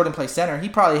seen Jordan play center. He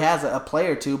probably has a play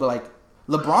or two, but like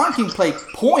LeBron can play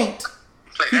point.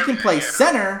 He can play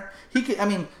center.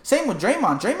 Same with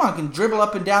Draymond. Draymond can dribble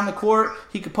up and down the court.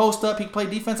 He could post up. He can play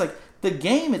defense. Like, the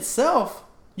game itself,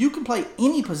 you can play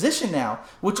any position now,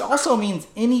 which also means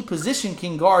any position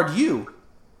can guard you.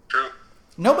 True.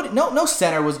 No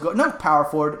center was no power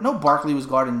forward, no Barkley was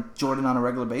guarding Jordan on a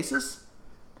regular basis,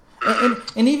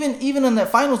 and even in that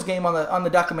finals game on the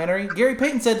documentary, Gary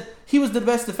Payton said he was the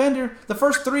best defender the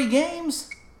first 3 games.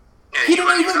 He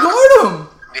didn't even guard him.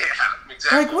 Yeah,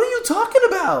 exactly. Like, what are you talking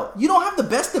about? You don't have the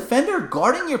best defender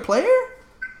guarding your player?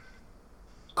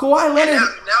 Kawhi Leonard.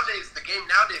 The game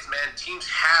nowadays, man, teams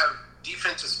have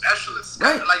defensive specialists.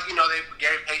 Right. Like,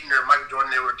 Gary Payton or Michael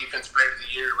Jordan, they were defensive player of the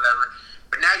year or whatever.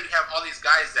 But now you have all these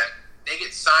guys that they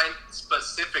get signed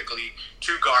specifically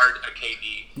to guard a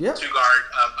KD, to guard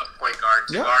a point guard,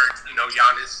 to guard,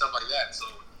 Giannis, stuff like that. So,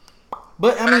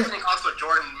 but I think also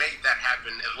Jordan made that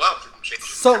happen as well for them changes.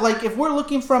 So, like, if we're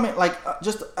looking from it, like,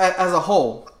 just as a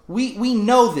whole, we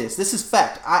know this. This is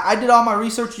fact. I did all my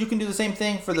research. You can do the same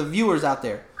thing for the viewers out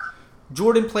there.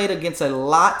 Jordan played against a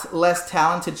lot less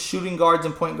talented shooting guards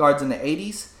and point guards in the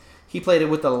 80s. He played it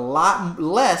with a lot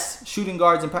less shooting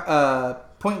guards and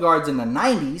point guards in the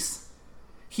 90s.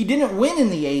 He didn't win in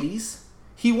the 80s.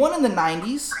 He won in the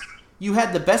 90s. You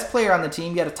had the best player on the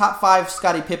team. You had a top 5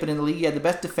 Scottie Pippen in the league. You had the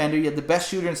best defender. You had the best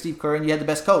shooter in Steve Kerr. And you had the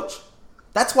best coach.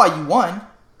 That's why you won.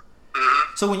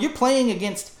 So when you're playing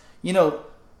against,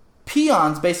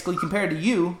 peons basically compared to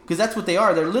you, because that's what they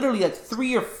are. They're literally like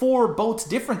 3 or 4 boats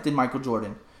different than Michael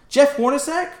Jordan. Jeff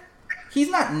Hornacek, he's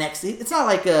not next. It's not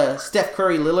like Steph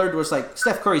Curry, Lillard, where it's like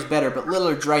Steph Curry's better, but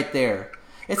Lillard's right there.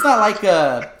 It's not like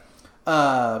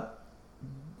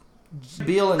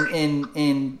Beal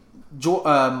and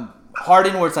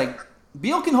Harden, where it's like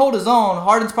Beal can hold his own,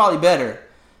 Harden's probably better.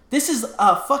 This is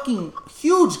a fucking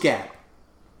huge gap.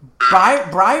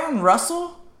 Byron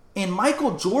Russell and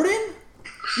Michael Jordan?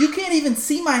 You can't even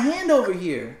see my hand over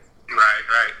here. Right.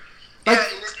 Like, and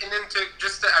then a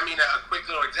quick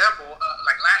little example,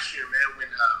 like last year, man, when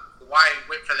Kawhi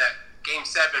went for that Game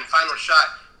 7 final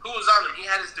shot, who was on him? He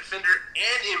had his defender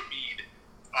and Embiid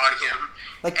on him.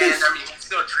 Like this. And, he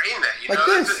still drained that, like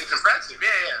this. It's impressive,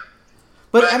 yeah.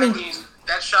 But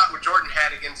that shot what Jordan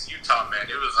had against Utah, man,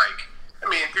 it was like,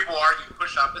 people argue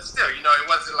push-up, but still, it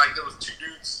wasn't like there was 2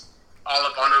 dudes all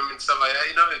up on him and stuff like that,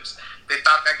 they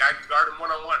thought that guy could guard him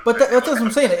one-on-one. But that's what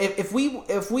I'm saying. If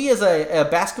we as a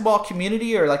basketball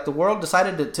community or like the world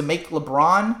decided to make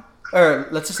LeBron or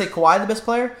let's just say Kawhi the best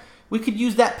player, we could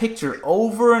use that picture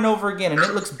over and over again, and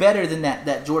it looks better than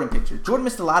that Jordan picture. Jordan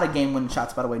missed a lot of game-winning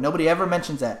shots, by the way. Nobody ever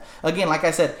mentions that. Again, like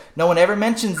I said, no one ever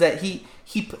mentions that he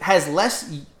has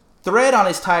less thread on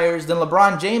his tires than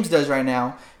LeBron James does right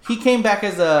now. He came back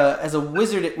as a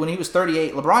wizard when he was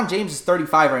 38. LeBron James is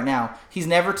 35 right now. He's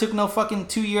never took no fucking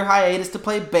 2-year hiatus to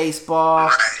play baseball.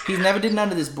 He's never did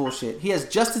none of this bullshit. He has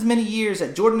just as many years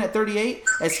at Jordan at 38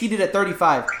 as he did at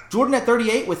 35. Jordan at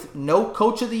 38 with no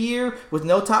coach of the year, with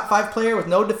no top 5 player, with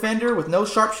no defender, with no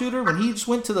sharpshooter, when he just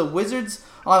went to the Wizards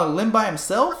on a limb by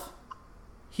himself,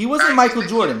 he wasn't Michael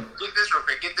Jordan. Get this real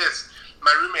quick. Get this.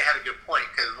 My roommate had a good point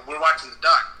because we're watching the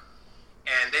doc.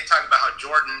 And they talked about how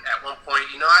Jordan, at one point,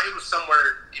 it was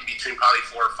somewhere in between probably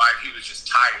 4 or 5. He was just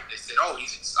tired. They said, "Oh,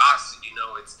 he's exhausted."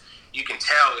 You can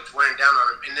tell it's wearing down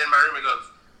on him. And then my roommate goes,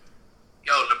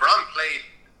 "Yo, LeBron played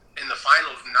in the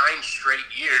finals 9 straight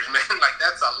years, man. Like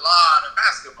that's a lot of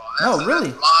basketball. That's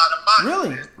really? a lot of bodies, really,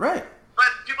 man. Right?" But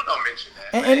people don't mention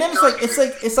that. And then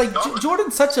it's like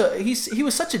Jordan's he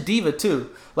was such a diva too.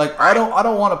 Like I don't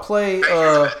want to play.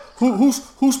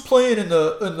 Who's playing in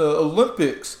the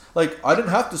Olympics? Like I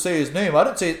didn't have to say his name. I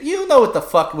didn't say you know what the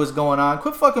fuck was going on.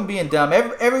 Quit fucking being dumb.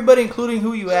 Everybody, including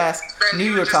who you asked, knew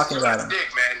you were talking about him. Dick,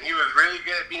 man. He was really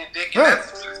good at being a dick, and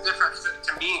that's what was different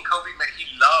to me and Kobe. Man, he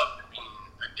loved being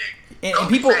a dick. And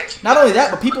people, not only that,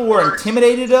 but people were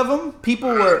intimidated of him. People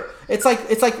were. It's like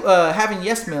having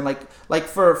yes men. Like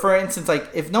for instance, like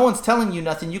if no one's telling you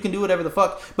nothing, you can do whatever the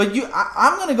fuck. But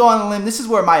I'm gonna go on a limb. This is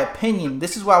where my opinion.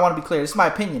 This is where I want to be clear. This is my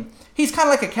opinion. He's kind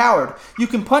of like a coward. You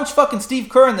can punch fucking Steve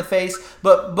Kerr in the face,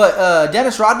 but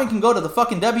Dennis Rodman can go to the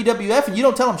fucking WWF and you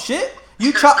don't tell him shit.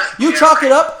 You chalk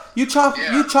it up. You chalk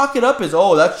it up as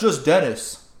that's just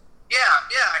Dennis. Yeah.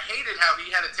 I hated how he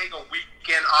had to take a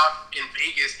weekend off in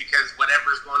Vegas because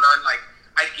whatever's going on. Like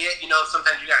I get,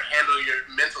 sometimes you gotta handle your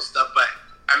mental stuff, but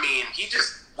I mean, he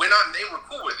just went on. They were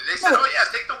cool with it. They said,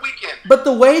 take the weekend. But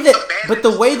the way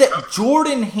that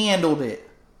Jordan handled it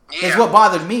is what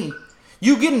bothered me.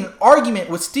 You get an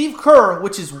argument with Steve Kerr,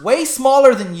 which is way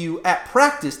smaller than you at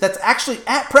practice, that's actually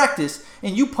at practice,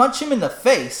 and you punch him in the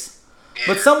face. Yeah.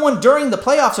 But someone during the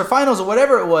playoffs or finals or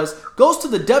whatever it was goes to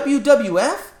the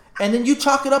WWF, and then you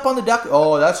chalk it up on the doc.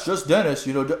 Oh, that's just Dennis,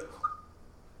 What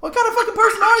kind of fucking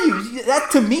person are you? That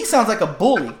to me sounds like a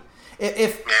bully.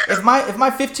 If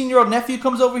my 15-year-old nephew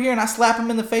comes over here and I slap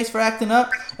him in the face for acting up,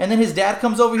 and then his dad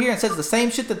comes over here and says the same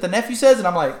shit that the nephew says, and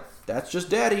I'm like, that's just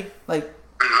daddy. Like,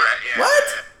 what?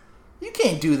 You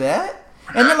can't do that.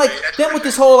 And then with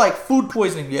this whole food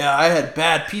poisoning, I had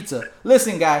bad pizza.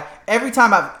 Listen, guy, every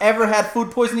time I've ever had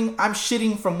food poisoning, I'm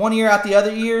shitting from one ear out the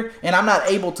other ear, and I'm not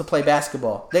able to play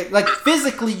basketball.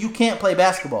 Physically, you can't play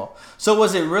basketball. So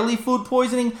was it really food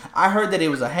poisoning? I heard that it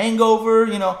was a hangover.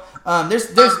 There's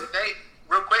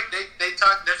real quick, they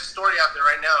talked. There's a story out there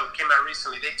right now. It came out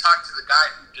recently. They talked to the guy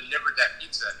who delivered that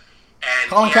pizza, and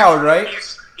Colin Cowherd, right?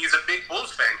 He's a big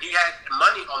Bulls fan. He had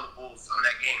money on the Bulls on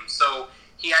that game, so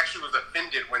he actually was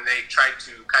offended when they tried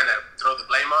to kind of throw the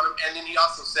blame on him. And then he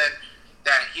also said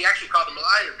that he actually called him a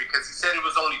liar because he said it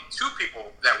was only 2 people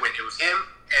that went. It was him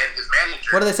and his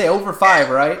manager. What do they say? Over 5,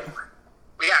 right?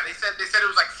 Well, yeah, they said it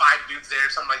was like 5 dudes there,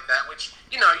 something like that. Which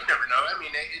you never know. I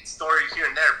mean, it's stories here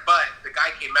and there. But the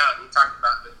guy came out and he talked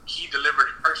about that he delivered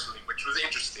it personally, which was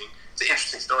interesting. It's an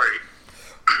interesting story.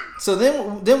 So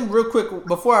then real quick,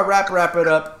 before I wrap it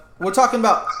up, we're talking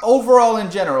about overall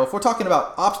in general. If we're talking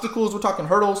about obstacles, we're talking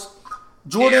hurdles.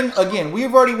 Jordan, again,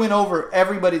 we've already went over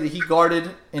everybody that he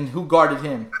guarded and who guarded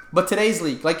him. But today's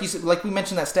league, like you said, like we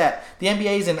mentioned that stat, the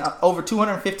NBA's in over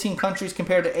 215 countries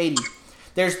compared to 80.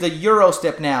 There's the Euro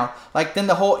step now. Then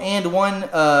the whole and one,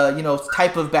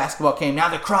 type of basketball came. Now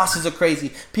the crosses are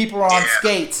crazy. People are on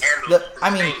skates. The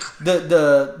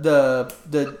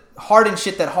Harden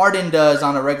shit that Harden does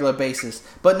on a regular basis.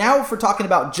 But now if we're talking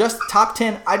about just top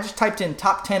 10, I just typed in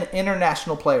top 10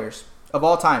 international players of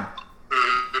all time.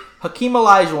 Hakeem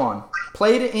Olajuwon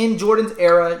played in Jordan's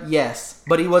era, yes,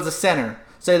 but he was a center,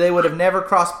 so they would have never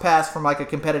crossed paths from a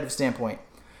competitive standpoint.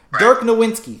 Dirk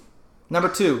Nowitzki, number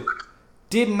 2,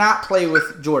 did not play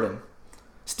with Jordan.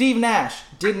 Steve Nash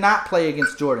did not play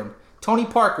against Jordan. Tony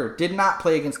Parker did not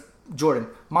play against Jordan.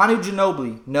 Manu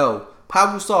Ginobili, no.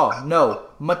 Pau Gasol, no.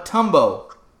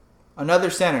 Mutombo, another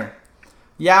center.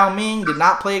 Yao Ming did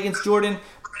not play against Jordan.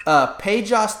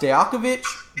 Peja Stojakovic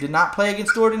did not play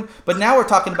against Jordan. But now we're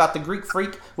talking about the Greek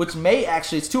Freak, which may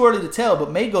actually, it's too early to tell,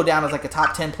 but may go down as a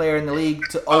top 10 player in the league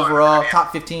to overall,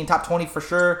 top 15, top 20 for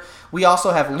sure. We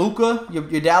also have Luka,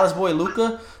 your Dallas boy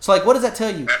Luka. So what does that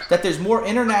tell you? That there's more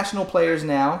international players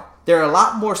now. They're a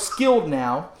lot more skilled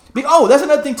now. Oh, that's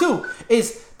another thing too,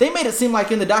 is they made it seem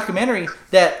like in the documentary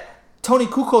that Tony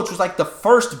Kukoc was like the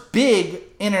first big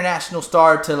international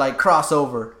star to like cross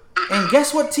over. And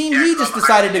guess what team he just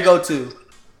decided to go to? What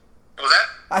was that?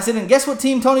 I said, and guess what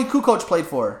team Tony Kukoc played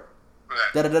for?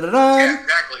 Da-da-da-da-dun. Yeah,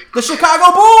 exactly. The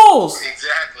Chicago Bulls!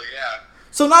 Exactly, yeah.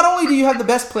 So not only do you have the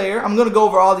best player, I'm going to go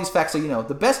over all these facts so you know.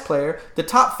 The best player, the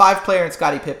top 5 player in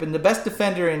Scottie Pippen, the best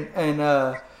defender in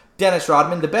Dennis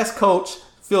Rodman, the best coach,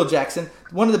 Phil Jackson,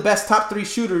 one of the best top 3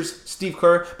 shooters, Steve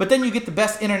Kerr, but then you get the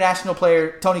best international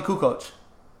player, Tony Kukoc.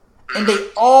 And they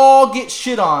all get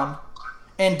shit on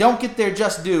and don't get their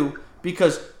just due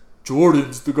because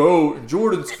Jordan's the GOAT and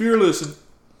Jordan's fearless. And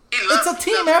it's a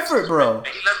team effort, bro. He loved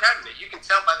having it. You can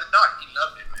tell by the dog. He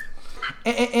loved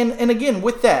it, man. And again,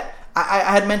 with that,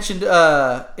 I had mentioned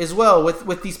as well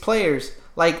with these players,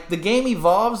 like the game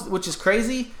evolves, which is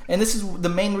crazy, and this is the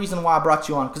main reason why I brought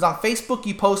you on. Because on Facebook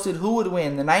you posted who would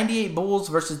win, the 98 Bulls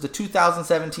versus the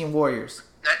 2017 Warriors.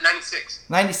 96.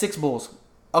 96 Bulls.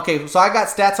 Okay, so I got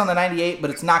stats on the 98, but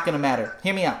it's not going to matter.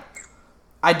 Hear me out.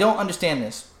 I don't understand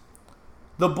this.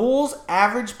 The Bulls'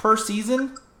 average per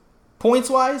season,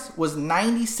 points-wise, was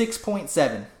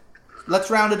 96.7. Let's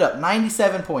round it up.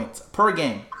 97 points per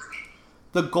game.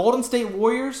 The Golden State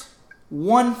Warriors,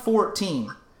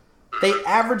 114. They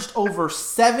averaged over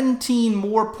 17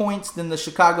 more points than the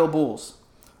Chicago Bulls.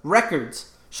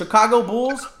 Records. Chicago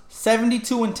Bulls,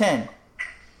 72-10.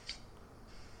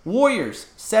 Warriors,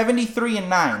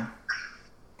 73-9.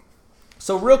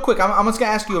 So real quick, I'm just going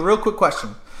to ask you a real quick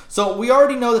question. So we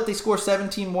already know that they score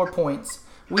 17 more points.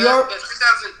 The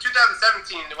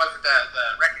 2017, it wasn't the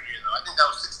record year, though. I think that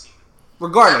was 16.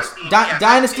 Regardless,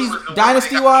 17,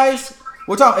 dynasty-wise,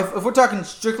 we're talking if we're talking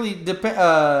strictly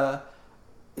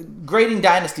grading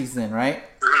dynasties then, right?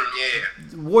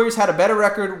 Yeah. Warriors had a better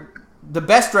record, the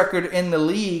best record in the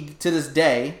league to this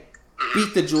day.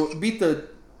 Beat the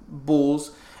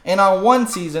Bulls, and on one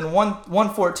season,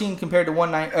 114 compared to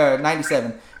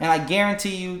 97. And I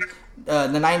guarantee you, the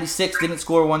 96 didn't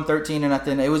score 113 or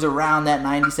nothing. It was around that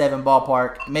 97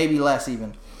 ballpark, maybe less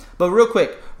even. But real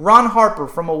quick, Ron Harper,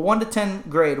 from a 1 to 10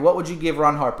 grade, what would you give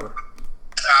Ron Harper?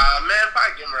 Man,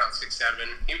 probably give him around 6-7.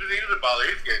 He was a baller.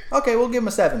 He was good. Okay, we'll give him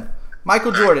a 7.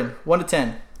 Michael Jordan, 1 to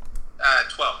 10.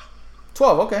 12.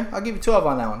 12, okay. I'll give you 12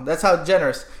 on that one. That's how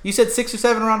generous. You said 6 or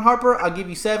 7 Ron Harper, I'll give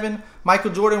you 7.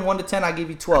 Michael Jordan, 1 to 10, I'll give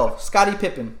you 12. Scottie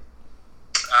Pippen.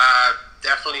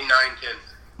 Definitely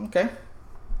 9-10. Okay.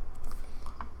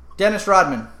 Dennis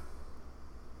Rodman.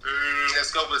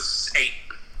 Let's go with 8.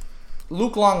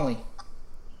 Luke Longley.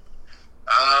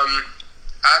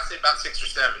 I'd say about 6 or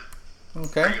 7.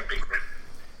 Okay. Pretty big one.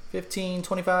 15,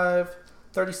 25,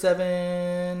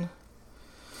 37,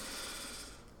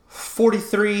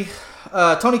 43.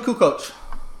 Tony Kukoc.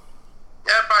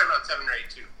 Yeah, probably about 7 or 8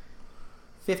 too.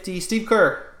 50. Steve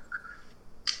Kerr.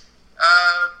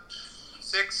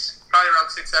 6, probably around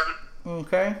 6-7.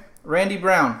 Okay. Randy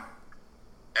Brown.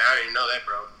 Yeah, I don't even know that,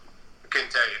 bro. I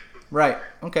couldn't tell you. Right.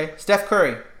 Okay. Steph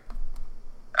Curry.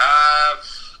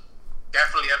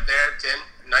 Definitely up there, 10,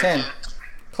 9, 10. 10.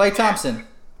 Klay Thompson.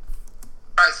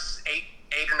 Probably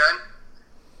 8 or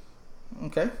 9.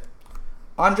 Okay.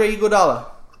 Andre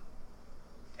Iguodala.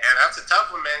 Yeah, that's a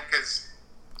tough one, man, because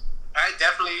I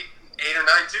definitely 8 or 9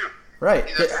 too. Right.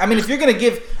 I mean, if you're going to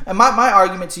give... And my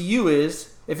argument to you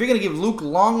is, if you're going to give Luke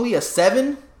Longley a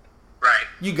 7... Right.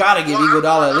 You got to give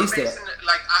Iguodala at least that.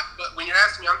 But when you're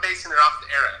asking me, I'm basing it off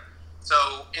the era. So,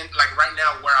 right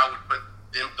now, where I would put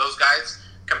those guys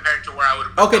compared to where I would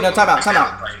have put Okay, no, time out.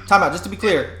 Right. Time out. Just to be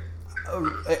clear,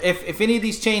 if any of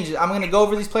these changes, I'm going to go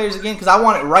over these players again because I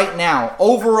want it right now.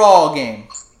 Overall game.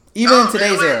 Even in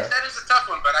today's era. That is a tough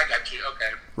one, but I got you.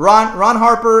 Okay. Ron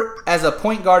Harper as a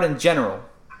point guard in general.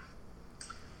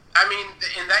 I mean,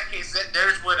 in that case,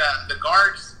 there's what the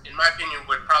guards, in my opinion,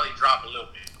 would probably drop a little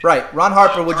bit. Right. Ron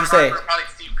Harper, would you say? Probably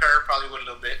Steve Kerr probably would a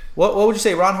little bit. What would you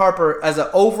say Ron Harper as an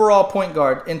overall point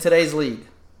guard in today's league?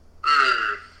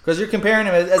 Because you're comparing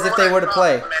him as if they were to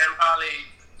play. Man, probably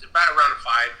about around a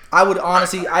 5. I would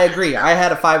honestly, I agree. I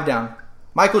had a 5 down.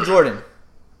 Michael Jordan.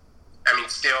 I mean,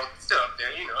 still up there,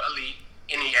 elite,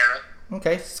 any era.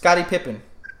 Okay. Scottie Pippen.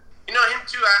 Him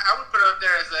too, I would put it up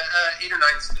there as a 8 or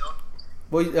 9 still.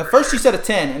 Well, at first you said a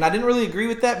 10, and I didn't really agree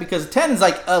with that because 10 is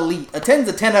like elite. A 10 is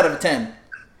a 10 out of a 10.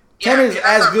 10 is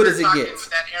as good as it gets.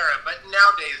 That era, but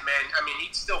nowadays, man, I mean,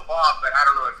 he'd still ball, but I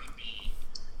don't know if he'd be,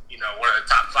 one of the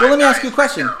top 5. Well, let me ask you a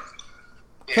question.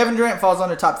 Yeah. Kevin Durant falls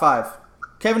under top 5.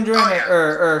 Kevin Durant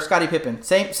or Scottie Pippen,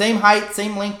 same height,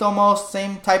 same length almost,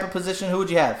 same type of position. Who would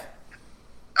you have?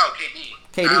 Oh, KD.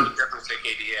 KD. I would definitely say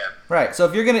KD, yeah. Right. So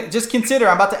if you're gonna just consider,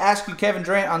 I'm about to ask you Kevin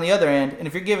Durant on the other end, and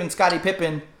if you're giving Scottie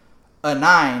Pippen a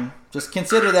 9, just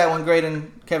consider that one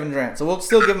grading Kevin Durant. So we'll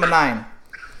still give him a 9.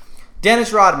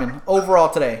 Dennis Rodman, overall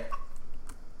today.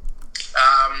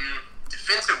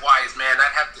 Defensive wise, man,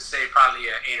 I'd have to say probably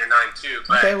an 8 or 9 too.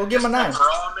 But Okay, we'll give him a 9.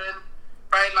 Overall, man,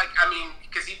 probably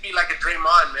because he'd be like a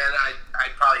Draymond, man.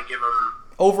 I'd probably give him.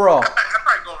 Overall. I'd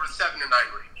probably go for 7 to 9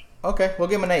 range. Okay, we'll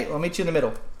give him an 8. We'll meet you in the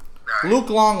middle. All right. Luke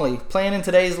Longley, playing in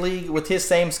today's league with his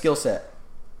same skill set.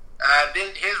 Then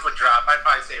his would drop. I'd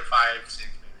probably say a 5, 6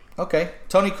 maybe. Okay.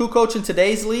 Tony Kukoc in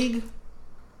today's league.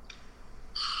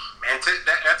 Man,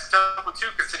 that's a tough one too,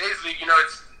 because today's league,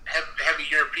 it's heavy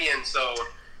European, so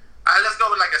let's go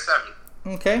with like a 7.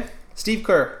 Okay. Steve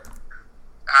Kerr.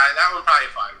 That one probably a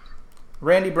 5.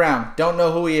 Randy Brown. Don't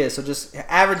know who he is, so just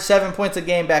average 7 points a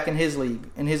game back in his league,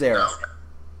 in his era. No.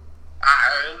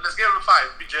 Let's give him a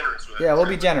 5. Be generous with it. Yeah, we'll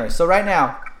be generous. So right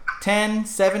now, 10,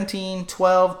 17,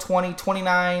 12, 20,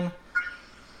 29,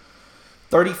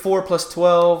 34 plus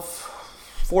 12,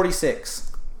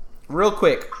 46. Real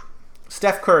quick,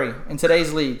 Steph Curry in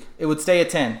today's league, it would stay at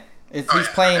 10. He's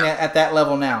playing at that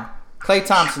level now. Klay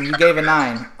Thompson, you gave a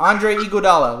 9. Andre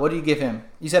Iguodala, what do you give him?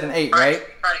 You said an 8, right?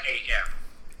 Probably 8, yeah.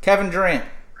 Kevin Durant,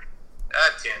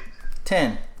 10.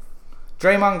 10.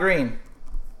 Draymond Green,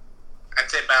 I'd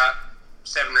say about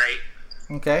 7 or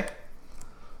 8. okay.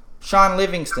 Sean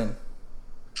Livingston,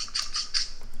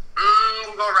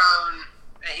 We'll go around.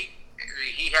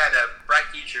 He had a bright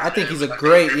future. I think he's a I'd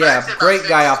great say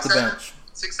guy about off the 7, bench.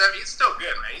 6, 7. He's still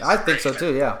good, man. I think so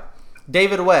too, yeah.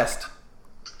 David West,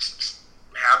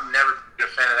 Man, I've never been a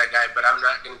fan of that guy, but I'm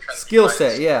not going to try to skill be biased.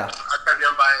 set, yeah. I'll try to be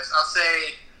unbiased. I'll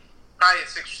say probably a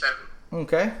 6 or 7.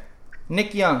 Okay.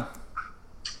 Nick Young,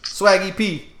 Swaggy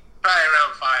P, Probably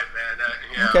around 5,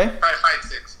 man. Okay. Probably 5,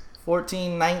 6.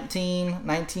 14, 19,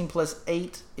 19 plus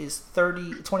 8 is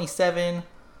 30, 27,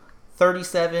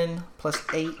 37 plus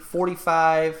 8,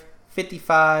 45,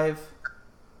 55,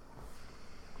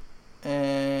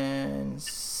 and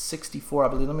 64, I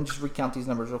believe. Let me just recount these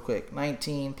numbers real quick.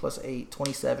 19 plus 8,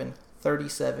 27,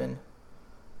 37,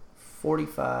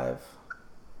 45,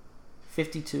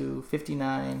 52,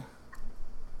 59,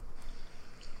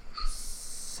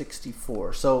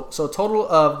 64. So total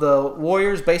of the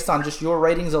Warriors, based on just your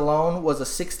ratings alone, was a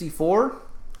 64.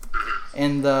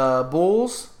 And the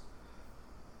Bulls,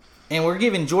 and we're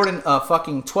giving Jordan a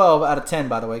fucking 12 out of 10,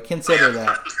 by the way. Consider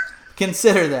that.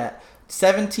 Consider that.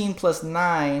 17 plus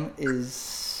 9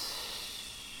 is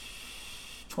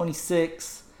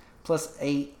 26 plus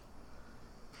 8.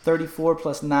 34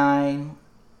 plus 9.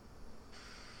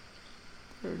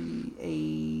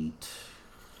 38.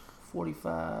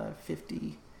 45,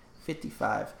 50,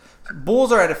 55.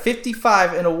 Bulls are at a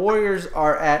 55 and the Warriors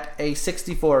are at a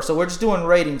 64. So we're just doing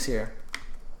ratings here.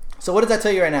 So what does that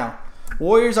tell you right now?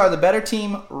 Warriors are the better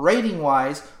team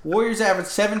rating-wise. Warriors average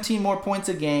 17 more points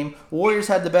a game. Warriors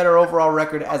had the better overall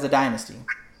record as a dynasty.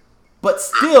 But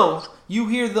still, you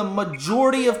hear the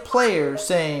majority of players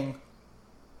saying,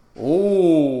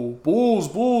 "Oh,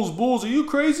 Bulls, are you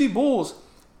crazy, Bulls?"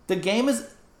 The game is,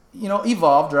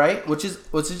 evolved, right? Which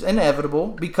is inevitable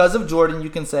because of Jordan, you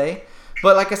can say.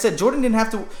 But like I said, Jordan didn't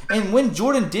have to. And when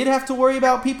Jordan did have to worry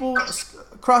about people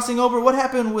crossing over, what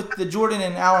happened with the Jordan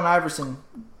and Allen Iverson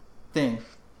thing?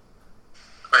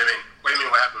 What do you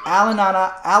mean? What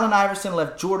happened? Allen Iverson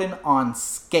left Jordan on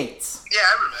skates. Yeah,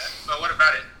 I remember that. But what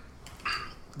about it?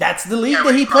 That's the league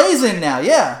that he plays in now.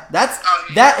 Yeah,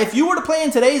 that. If you were to play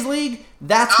in today's league,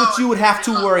 that's what you would have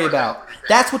to worry about.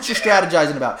 That's what you're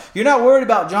strategizing about. You're not worried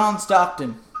about John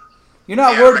Stockton. You're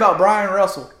not worried about Brian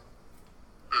Russell.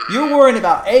 You're worried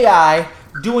about AI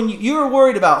doing you. You're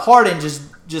worried about Harden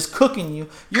just cooking you.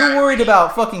 You're worried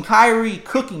about fucking Kyrie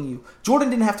cooking you. Jordan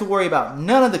didn't have to worry about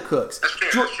none of the cooks. That's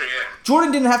true, yeah.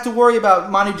 Jordan didn't have to worry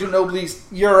about Manu Ginobili's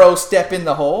Euro step in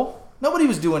the hole. Nobody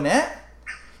was doing that.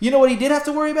 You know what he did have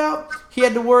to worry about? He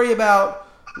had to worry about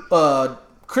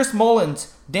Chris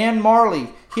Mullins, Dan Marley.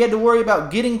 He had to worry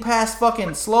about getting past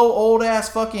fucking slow old ass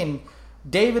fucking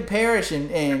David Parrish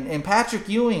and Patrick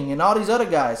Ewing and all these other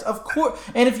guys. Of course.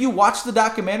 And if you watch the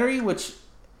documentary, which,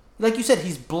 like you said,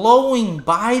 he's blowing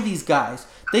by these guys.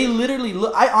 They literally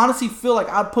look. I honestly feel like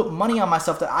I'd put money on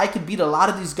myself that I could beat a lot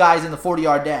of these guys in the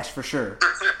 40-yard dash for sure.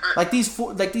 Like these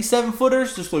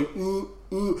 7-footers, just like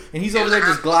and he's over there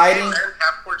just gliding.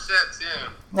 Half-court sets, yeah.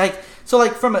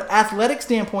 Like from an athletic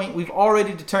standpoint, we've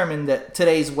already determined that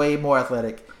today's way more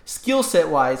athletic. Skill set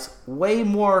wise, way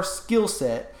more skill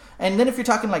set. And then if you're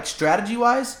talking like strategy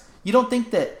wise, you don't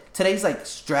think that today's like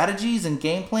strategies and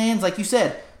game plans, like you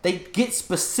said, They get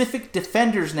specific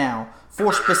defenders now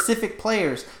for specific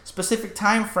players, specific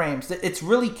time frames. It's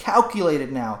really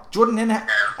calculated now. Jordan didn't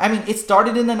it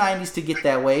started in the 90s to get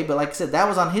that way, but like I said, that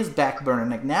was on his back burner.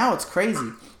 Like now it's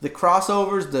crazy. The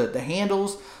crossovers, the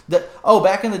handles,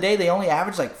 back in the day they only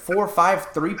averaged like 4 or 5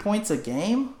 3-points a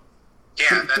game.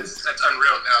 Yeah, that's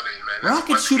unreal nowadays, man.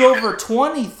 Rockets shoot over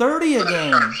 20, 30 a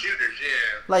game. Shooters,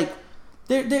 yeah. Like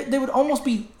they would almost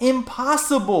be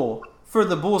impossible for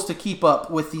the Bulls to keep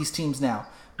up with these teams now.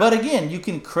 But again, you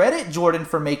can credit Jordan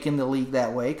for making the league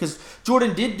that way because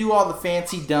Jordan did do all the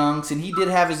fancy dunks and he did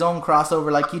have his own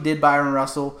crossover like he did Byron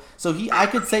Russell. So I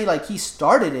could say like he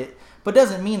started it, but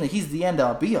doesn't mean that he's the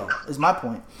end-all be-all, is my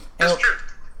point. That's true.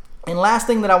 And last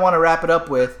thing that I want to wrap it up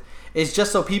with is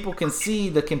just so people can see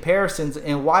the comparisons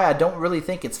and why I don't really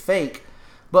think it's fake.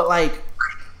 But like,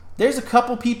 there's a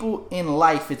couple people in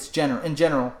life in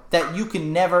general that you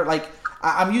can never like.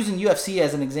 I'm using UFC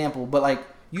as an example, but like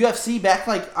UFC back,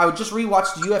 like I would just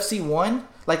rewatched UFC 1.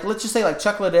 Like let's just say like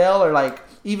Chuck Liddell or like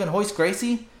even Hoist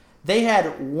Gracie. They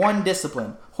had one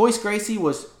discipline. Hoist Gracie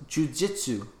was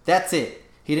jiu-jitsu. That's it.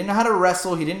 He didn't know how to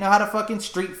wrestle. He didn't know how to fucking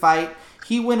street fight.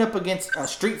 He went up against a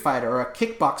street fighter or a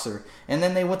kickboxer, and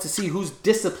then they went to see whose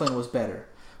discipline was better.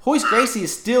 Hoist Gracie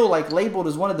is still like labeled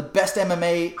as one of the best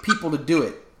MMA people to do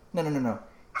it. No.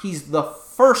 He's the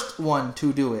first one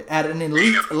to do it at an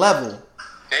elite level.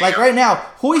 Like right now,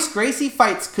 Hoist Gracie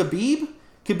fights Khabib.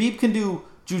 Khabib can do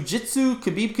jiu-jitsu.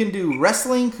 Khabib can do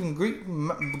wrestling, can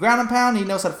ground and pound. He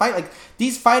knows how to fight. Like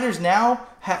these fighters now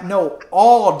know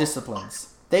all disciplines.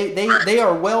 They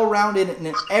are well-rounded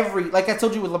in every, like I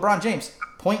told you with LeBron James,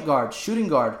 point guard, shooting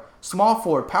guard, small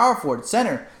forward, power forward,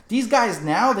 center. These guys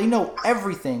now, they know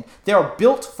everything. They are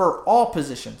built for all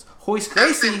positions. Hoist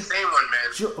Gracie,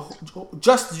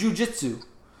 just jiu-jitsu.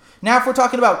 Now if we're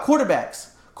talking about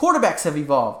quarterbacks have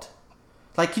evolved.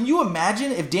 Like, can you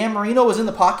imagine if Dan Marino was in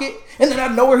the pocket and then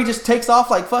out of nowhere he just takes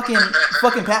off like fucking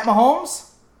Pat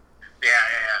Mahomes? Yeah.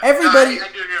 Everybody, I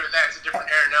do agree with that. It's a different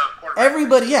era now.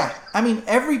 Everybody, yeah. I mean,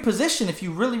 every position, if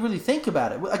you really, really think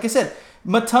about it. Like I said,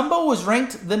 Mutombo was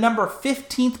ranked the number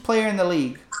 15th player in the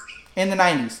league in the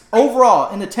 90s.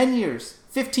 Overall, in the 10 years,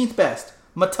 15th best.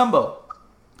 Mutombo.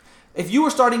 If you were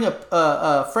starting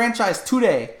a franchise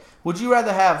today, would you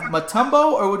rather have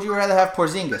Mutombo or would you rather have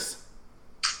Porzingis?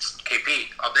 KP,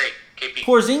 all day. KP.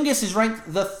 Porzingis is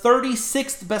ranked the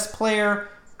 36th best player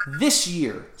this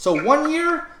year. So 1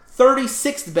 year,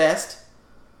 36th best.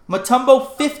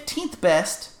 Mutombo 15th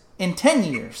best in 10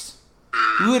 years.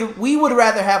 We would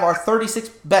rather have our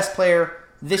 36th best player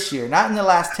this year, not in the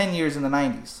last 10 years in the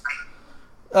 90s.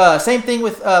 Same thing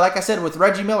with, like I said, with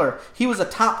Reggie Miller. He was a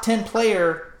top 10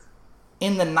 player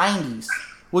in the 90s.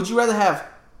 Would you rather have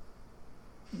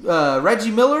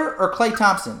Reggie Miller or Klay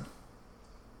Thompson?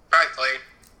 Probably Klay.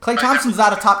 Klay Thompson's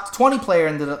not a top 20 player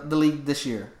in the league this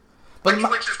year. Which is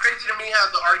crazy to me how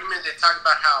the argument they talk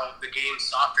about how the game's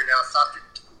softer now.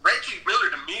 Reggie Miller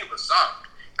to me was soft.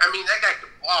 I mean, that guy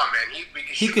could ball, man. He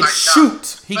could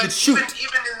shoot. He could shoot.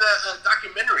 Even in the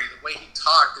documentary, the way he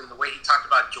talked and the way he talked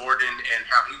about Jordan and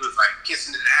how he was like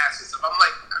kissing his ass and stuff. I'm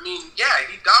like, I mean, yeah,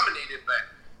 he dominated, but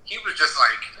he was just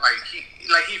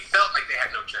he felt like they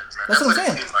had no chance, man. That's what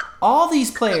I'm saying. Like. All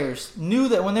these players knew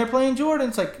that when they're playing Jordan,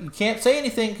 it's like you can't say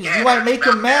anything because you might make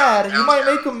him mad.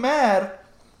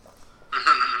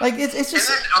 Like it's just.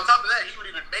 And then on top of that, he would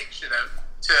even make shit up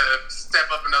to step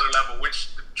up another level, which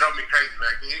drove me crazy, man.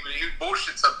 He would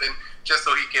bullshit something just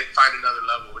so he could find another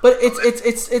level. But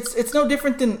it's no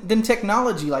different than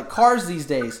technology. Like cars these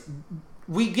days,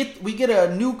 we get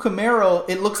a new Camaro.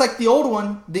 It looks like the old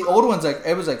one. The old one's like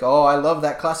it was like, oh, I love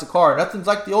that classic car. Nothing's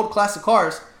like the old classic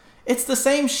cars. It's the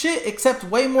same shit except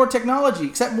way more technology,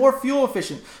 except more fuel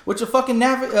efficient, which a fucking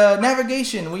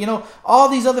navigation, all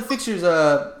these other fixtures,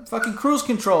 fucking cruise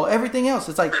control, everything else.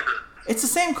 It's like it's the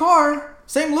same car,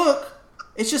 same look.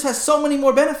 It just has so many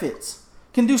more benefits.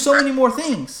 Can do so many more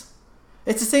things.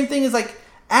 It's the same thing as like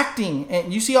acting,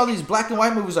 and you see all these black and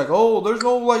white movies like, oh, there's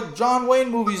no like John Wayne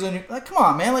movies, and like, come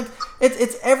on, man, like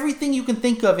it's everything you can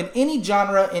think of in any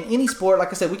genre, in any sport. Like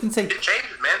I said, we can say it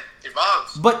changes, man, it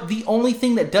evolves. But the only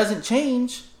thing that doesn't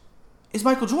change is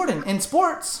Michael Jordan in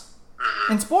sports.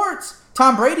 In sports,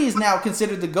 Tom Brady is now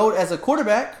considered the GOAT as a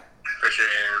quarterback. For sure.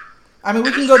 I mean,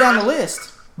 we can go down the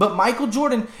list. But Michael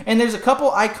Jordan, and there's a couple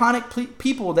iconic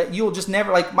people that you'll just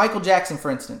never, like Michael Jackson,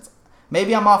 for instance.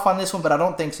 Maybe I'm off on this one, but I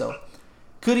don't think so.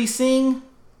 Could he sing?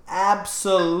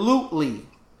 Absolutely.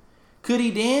 Could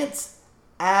he dance?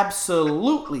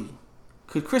 Absolutely.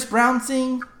 Could Chris Brown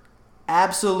sing?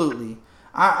 Absolutely.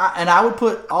 And I would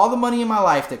put all the money in my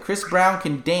life that Chris Brown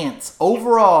can dance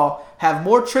overall, have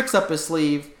more tricks up his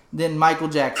sleeve than Michael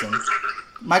Jackson.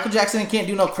 Michael Jackson can't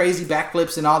do no crazy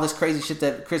backflips and all this crazy shit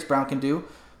that Chris Brown can do.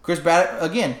 Chris Brown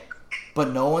again,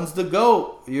 but no one's the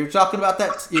GOAT. You're talking about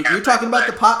that. You're talking about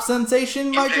the pop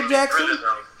sensation, Michael Jackson.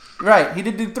 Right, he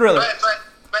did do Thriller.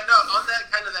 But no, on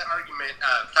that kind of that argument,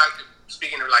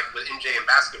 speaking of like with MJ and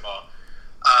basketball,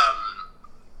 I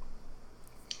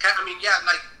mean, yeah,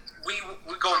 like we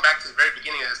going back to the very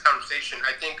beginning of this conversation.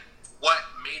 I think what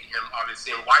made him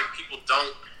obviously and why people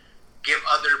don't give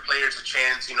other players a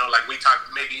chance, you know, like we talked,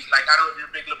 maybe, like, I don't know if you're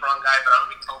a big LeBron guy, but I'm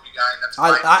a big Kobe guy. That's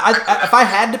fine. If I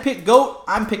had to pick GOAT,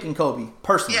 I'm picking Kobe,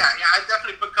 personally. Yeah, I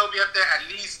definitely put Kobe up there, at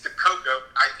least the co-GOAT,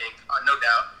 I think, no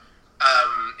doubt,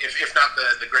 if not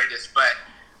the greatest. But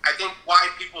I think why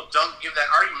people don't give that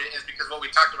argument is because what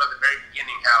we talked about at the very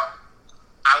beginning, how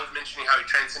I was mentioning how he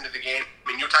transcended the game. I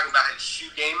mean, you're talking about his shoe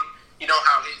game, you know,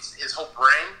 how his whole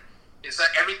brand is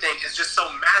that everything is just so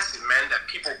massive, man, that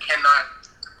people cannot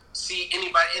see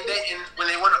anybody, and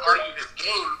when they want to argue his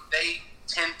game, they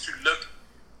tend to look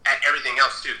at everything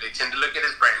else too. They tend to look at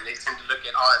his brand. They tend to look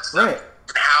at all that stuff. Right.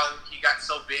 How he got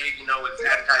so big, you know, with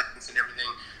advertisements and everything.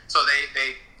 So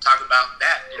they talk about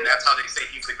that, and that's how they say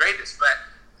he's the greatest. But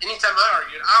anytime I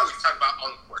argue, I always talk about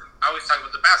on the court. I always talk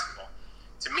about the basketball.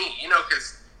 To me, you know,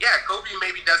 because yeah, Kobe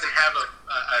maybe doesn't have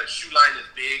a shoe line as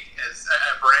big as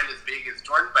a brand as big as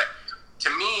Jordan, but to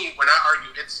me, when I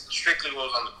argue, it's strictly what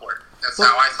was on the court. That's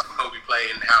how I saw Kobe play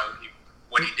and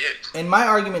what he did. And my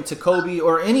argument to Kobe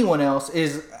or anyone else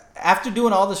is, after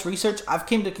doing all this research, I've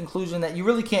came to the conclusion that you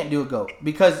really can't do a GOAT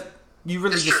because you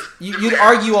really you'd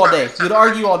argue all day. You'd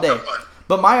argue all day.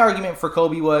 But my argument for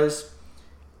Kobe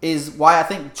is why I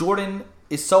think Jordan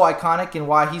is so iconic and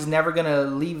why he's never gonna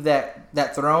leave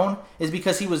that throne is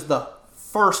because he was the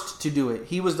first to do it.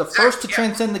 He was the first to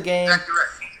transcend the game. Exactly right.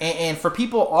 And for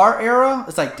people our era,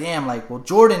 it's like, damn, like, well,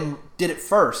 Jordan did it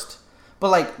first.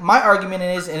 But, like, my argument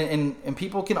is, and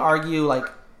people can argue, like,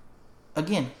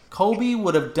 again, Kobe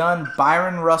would have done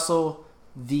Byron Russell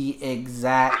the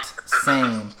exact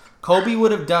same. Kobe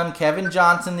would have done Kevin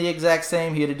Johnson the exact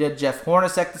same. He would have did Jeff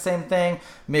Hornacek the same thing.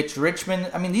 Mitch Richmond.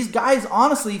 I mean, these guys,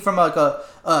 honestly, from, like, a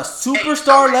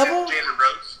superstar level.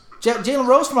 Jalen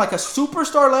Rose from, like, a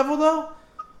superstar level, though,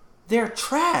 they're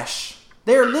trash.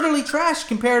 They're literally trash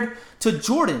compared to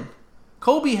Jordan.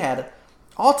 Kobe had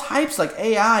all types, like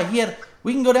AI.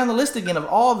 We can go down the list again of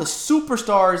all the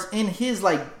superstars in his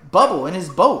like bubble, in his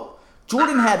boat.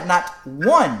 Jordan had not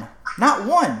one.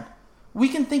 We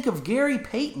can think of Gary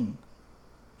Payton.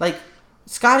 Like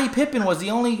Scottie Pippen was the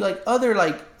only like other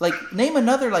like name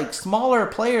another like smaller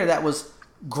player that was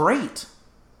great.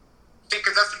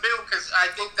 Because that's the big, because I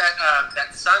think that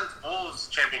that Suns Bulls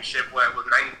championship was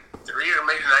 93 or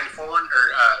maybe 94 or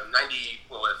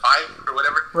 95 or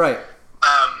whatever. Right.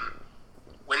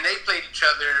 When they played each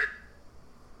other,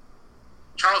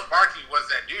 Charles Barkley was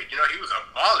that dude. You know, he was a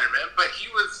baller, man. But he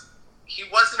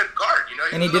wasn't a guard. You know,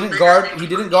 and he didn't guard. He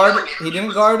didn't guard.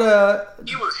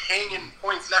 He was hanging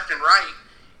points left and right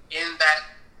in that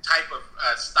type of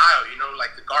style, you know,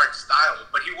 like the guard style,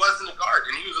 but he wasn't a guard,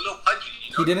 and he was a little pudgy.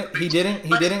 You know? He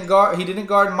didn't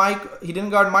guard Mike. He didn't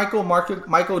guard Michael.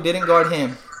 Michael didn't guard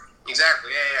him.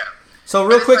 Exactly. Yeah. So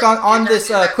real quick on this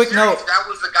quick series, note, that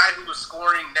was the guy who was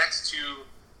scoring next to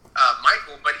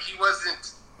Michael, but he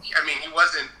wasn't. I mean, he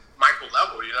wasn't Michael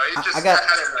level. You know, it's just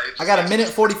I got a minute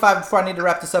 45 before I need to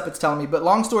wrap this up. It's telling me, but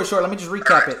long story short, let me just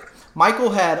recap it. Michael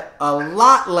had a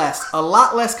lot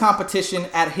less competition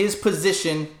at his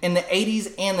position in the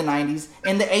 80s and the 90s.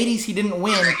 In the 80s, he didn't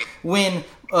win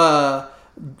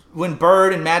when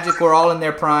Bird and Magic were all in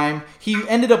their prime. He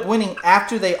ended up winning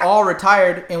after they all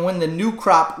retired and when the new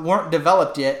crop weren't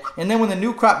developed yet. And then when the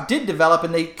new crop did develop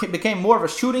and they became more of a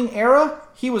shooting era,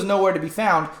 he was nowhere to be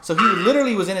found. So he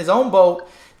literally was in his own boat.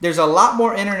 There's a lot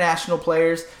more international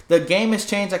players. The game has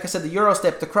changed. Like I said, the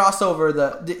Eurostep, the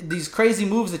crossover, these crazy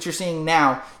moves that you're seeing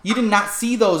now. You did not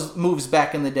see those moves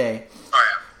back in the day. Oh,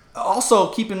 yeah.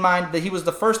 Also, keep in mind that he was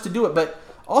the first to do it. But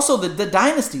also the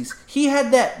dynasties. He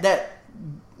had that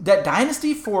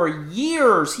dynasty for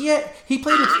years. He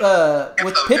played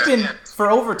with Pippen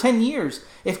for over 10 years.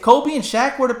 If Kobe and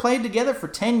Shaq were to play together for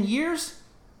 10 years,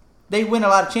 they win a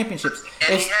lot of championships.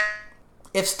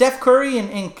 If Steph Curry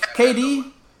and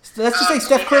KD... Let's just say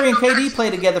Steph Curry and KD play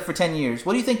together for 10 years.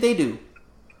 What do you think they do?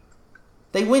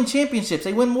 They win championships.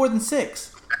 They win more than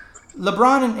 6.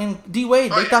 LeBron and D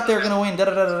Wade, they thought they were going to win.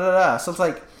 So it's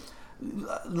like,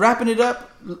 wrapping it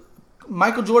up,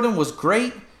 Michael Jordan was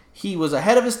great. He was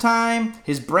ahead of his time.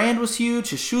 His brand was huge.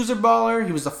 His shoes are baller.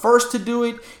 He was the first to do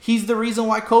it. He's the reason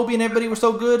why Kobe and everybody were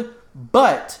so good.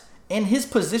 But in his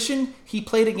position, he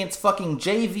played against fucking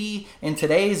JV and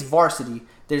today's varsity.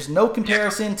 There's no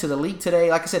comparison to the league today.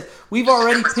 Like I said, we've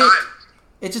already picked.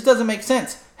 It just doesn't make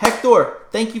sense. Hector,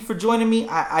 thank you for joining me.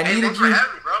 I needed thanks for you.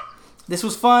 having me, bro. This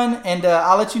was fun, and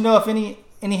I'll let you know if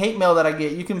any hate mail that I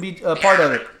get. You can be a part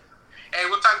of it. Hey,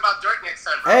 we'll talk about Dirk next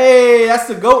time, bro. Hey, that's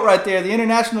the GOAT right there, the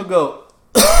international GOAT.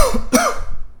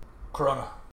 Corona.